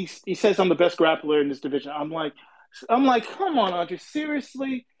he says I'm the best grappler in this division. I'm like, come on, Andre,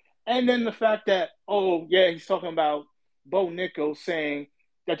 seriously? And then the fact that, oh yeah, he's talking about Bo Nickal saying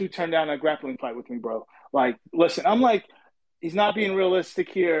that dude turned down a grappling fight with me, bro. Like, listen, I'm like, he's not being realistic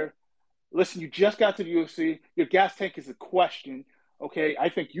here. Listen, you just got to the UFC. Your gas tank is a question, okay? I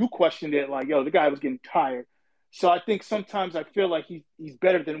think you questioned it like, yo, the guy was getting tired. So I think sometimes I feel like he's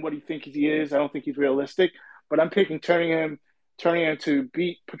better than what he thinks he is. I don't think he's realistic. But I'm picking turning him to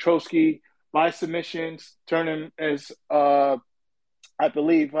beat Petrosky by submissions, turn him as I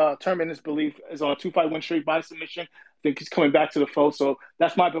believe Turman is on a 2-fight win streak by submission. I think he's coming back to the fold. So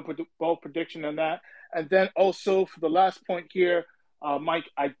that's my bold prediction on that. And then also for the last point here, Mike,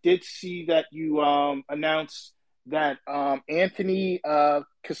 I did see that you announced that Anthony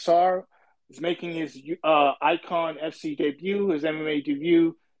Cassar is making his Icon FC debut, his MMA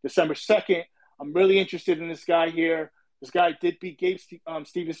debut, December 2nd. I'm really interested in this guy here. This guy did beat Gabe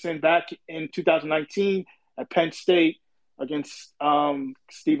Stevenson back in 2019 at Penn State against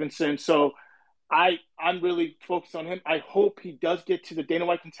Stevenson. So I'm really focused on him. I hope he does get to the Dana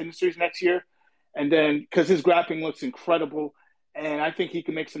White Contender Series next year. And then, because his grappling looks incredible, and I think he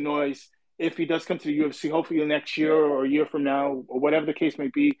can make some noise if he does come to the UFC, hopefully next year or a year from now, or whatever the case may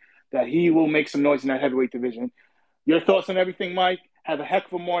be, that he will make some noise in that heavyweight division. Your thoughts on everything, Mike? Have a heck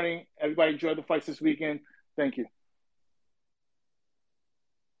of a morning. Everybody enjoy the fights this weekend. Thank you.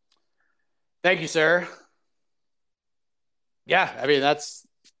 Thank you, sir. Yeah, I mean, that's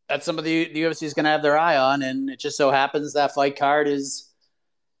something the UFC is going to have their eye on, and it just so happens that fight card is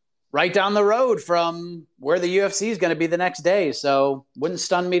right down the road from where the UFC is going to be the next day. So wouldn't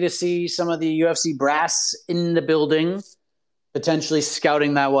stun me to see some of the UFC brass in the building potentially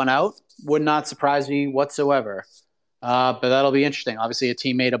scouting that one out. Would not surprise me whatsoever. But that'll be interesting. Obviously, a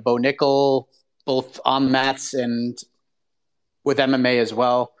teammate of Bo Nickal, both on the mats and with MMA as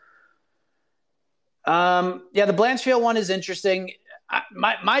well. Yeah, the Blanchfield one is interesting.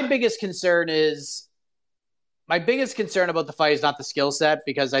 My biggest concern is my biggest concern about the fight is not the skill set,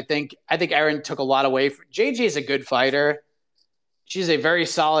 because I think Erin took a lot away. JJ is a good fighter. She's a very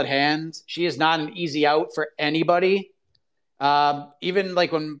solid hand. She is not an easy out for anybody. Even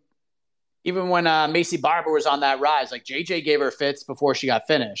when Macy Barber was on that rise, like JJ gave her fits before she got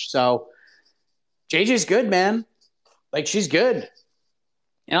finished. So JJ's good, man. Like, she's good.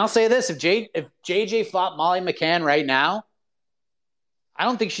 And I'll say this, if JJ fought Molly McCann right now, I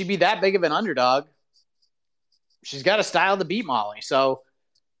don't think she'd be that big of an underdog. She's got a style to beat Molly. So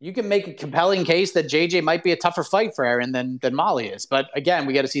you can make a compelling case that JJ might be a tougher fight for Erin than Molly is. But again,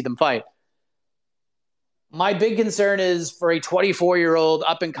 we got to see them fight. My big concern is for a 24-year-old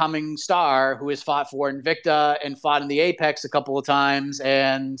up-and-coming star who has fought for Invicta and fought in the Apex a couple of times,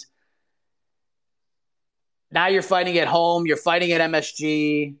 and now you're fighting at HOAM, you're fighting at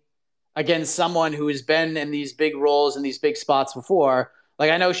MSG against someone who has been in these big roles in these big spots before.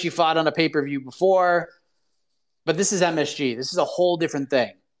 Like, I know she fought on a pay-per-view before, but this is MSG. This is a whole different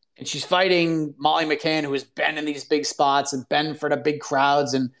thing. And she's fighting Molly McCann, who has been in these big spots and been for the big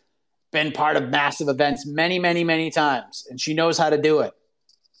crowds and been part of massive events many, many, many times. And she knows how to do it.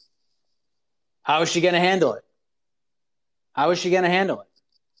 How is she going to handle it?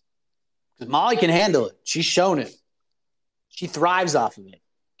 Because Molly can handle it. She's shown it. She thrives off of it.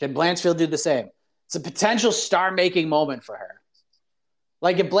 Can Blanchfield do the same? It's a potential star-making moment for her.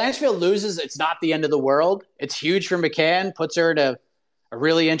 Like, if Blanchfield loses, it's not the end of the world. It's huge for McCann, puts her in a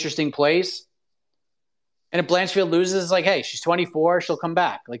really interesting place. And if Blanchfield loses, like, hey, she's 24, she'll come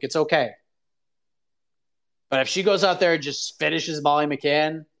back. Like, it's okay. But if she goes out there and just finishes Molly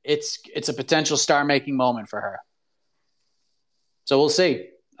McCann, it's a potential star-making moment for her. So we'll see.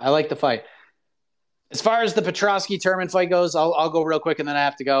 I like the fight. As far as the Petrosky-Turman fight goes, I'll go real quick and then I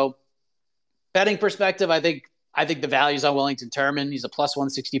have to go. Betting perspective, I think the value's on Wellington Turman. He's a plus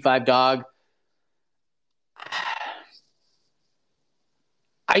 165 dog.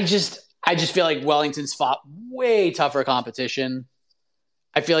 I just feel like Wellington's fought way tougher competition.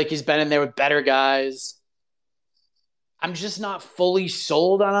 I feel like he's been in there with better guys. I'm just not fully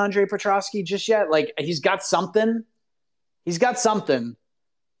sold on Andre Petrosky just yet. Like, he's got something.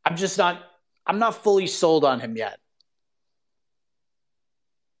 I'm not fully sold on him yet.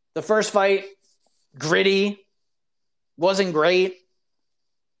 The first fight, gritty, wasn't great.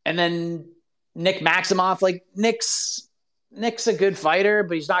 And then Nick Maximoff, like, Nick's a good fighter,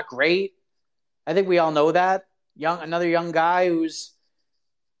 but he's not great. I think we all know that. Another young guy who's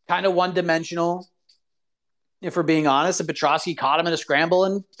kind of one-dimensional, if we're being honest. And Petrosky caught him in a scramble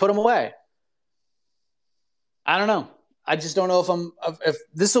and put him away. I don't know. I just don't know if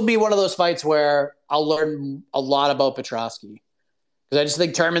this will be one of those fights where I'll learn a lot about Petrosky. Because I just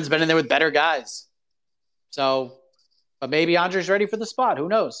think Turman's been in there with better guys. So, but maybe Andre's ready for the spot. Who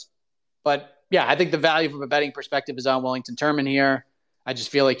knows? But yeah, I think the value from a betting perspective is on Wellington Turman here. I just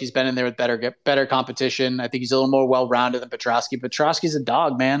feel like he's been in there with better competition. I think he's a little more well-rounded than Petrosky. Petrosky's a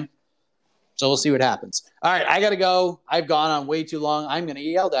dog, man. So we'll see what happens. All right, I got to go. I've gone on way too long. I'm going to get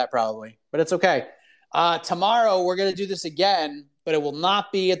yelled at probably, but it's okay. Tomorrow we're going to do this again, but it will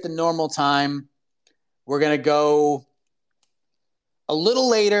not be at the normal time. We're going to go a little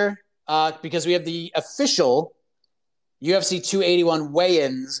later because we have the official UFC 281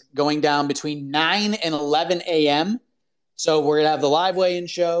 weigh-ins going down between 9 and 11 a.m. So we're going to have the live weigh-in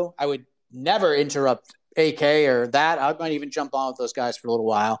show. I would never interrupt AK or that. I might even jump on with those guys for a little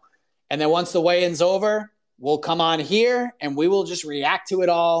while. And then once the weigh-in's over, we'll come on here and we will just react to it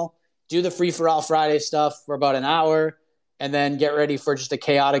all, do the free-for-all Friday stuff for about an hour, and then get ready for just a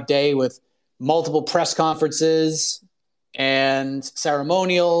chaotic day with multiple press conferences and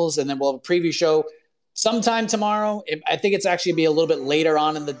ceremonials, and then we'll have a preview show sometime tomorrow. I think it's actually be a little bit later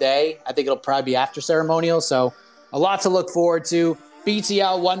on in the day. I think it'll probably be after ceremonial, so a lot to look forward to.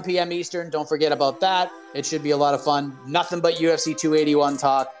 BTL, 1 p.m. Eastern. Don't forget about that. It should be a lot of fun. Nothing but UFC 281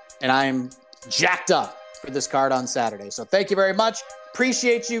 talk, and I'm jacked up for this card on Saturday. So thank you very much.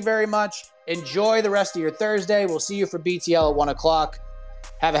 Appreciate you very much. Enjoy the rest of your Thursday. We'll see you for BTL at 1 o'clock.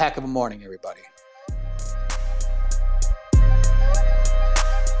 Have a heck of a morning, everybody.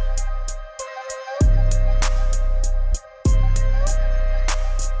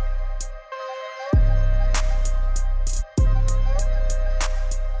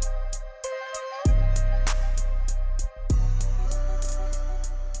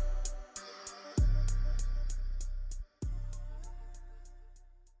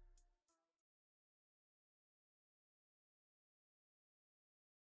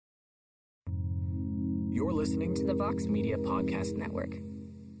 You're listening to the Vox Media Podcast Network.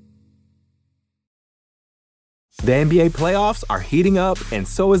 The NBA playoffs are heating up, and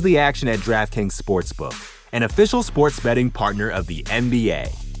so is the action at DraftKings Sportsbook, an official sports betting partner of the NBA.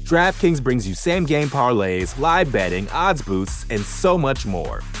 DraftKings brings you same-game parlays, live betting, odds boosts, and so much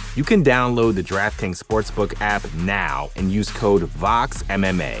more. You can download the DraftKings Sportsbook app now and use code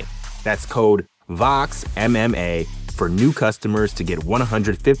VOXMMA. That's code VOXMMA for new customers to get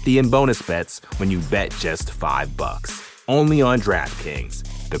 $150 in bonus bets when you bet just $5. Only on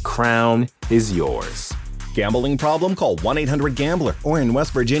DraftKings. The crown is yours. Gambling problem? Call 1-800-GAMBLER. Or in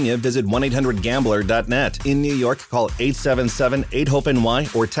West Virginia, visit 1-800-GAMBLER.net. In New York, call 877-8-HOPE-NY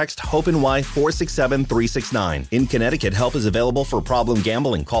or text HOPE-NY 467-369. In Connecticut, help is available for problem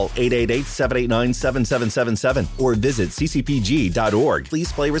gambling. Call 888-789-7777 or visit ccpg.org.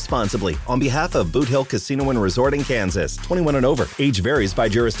 Please play responsibly. On behalf of Boot Hill Casino and Resort in Kansas, 21 and over. Age varies by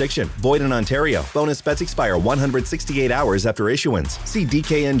jurisdiction. Void in Ontario. Bonus bets expire 168 hours after issuance. See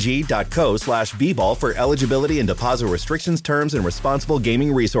dkng.co/bball for eligibility and deposit restrictions, terms, and responsible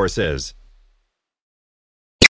gaming resources.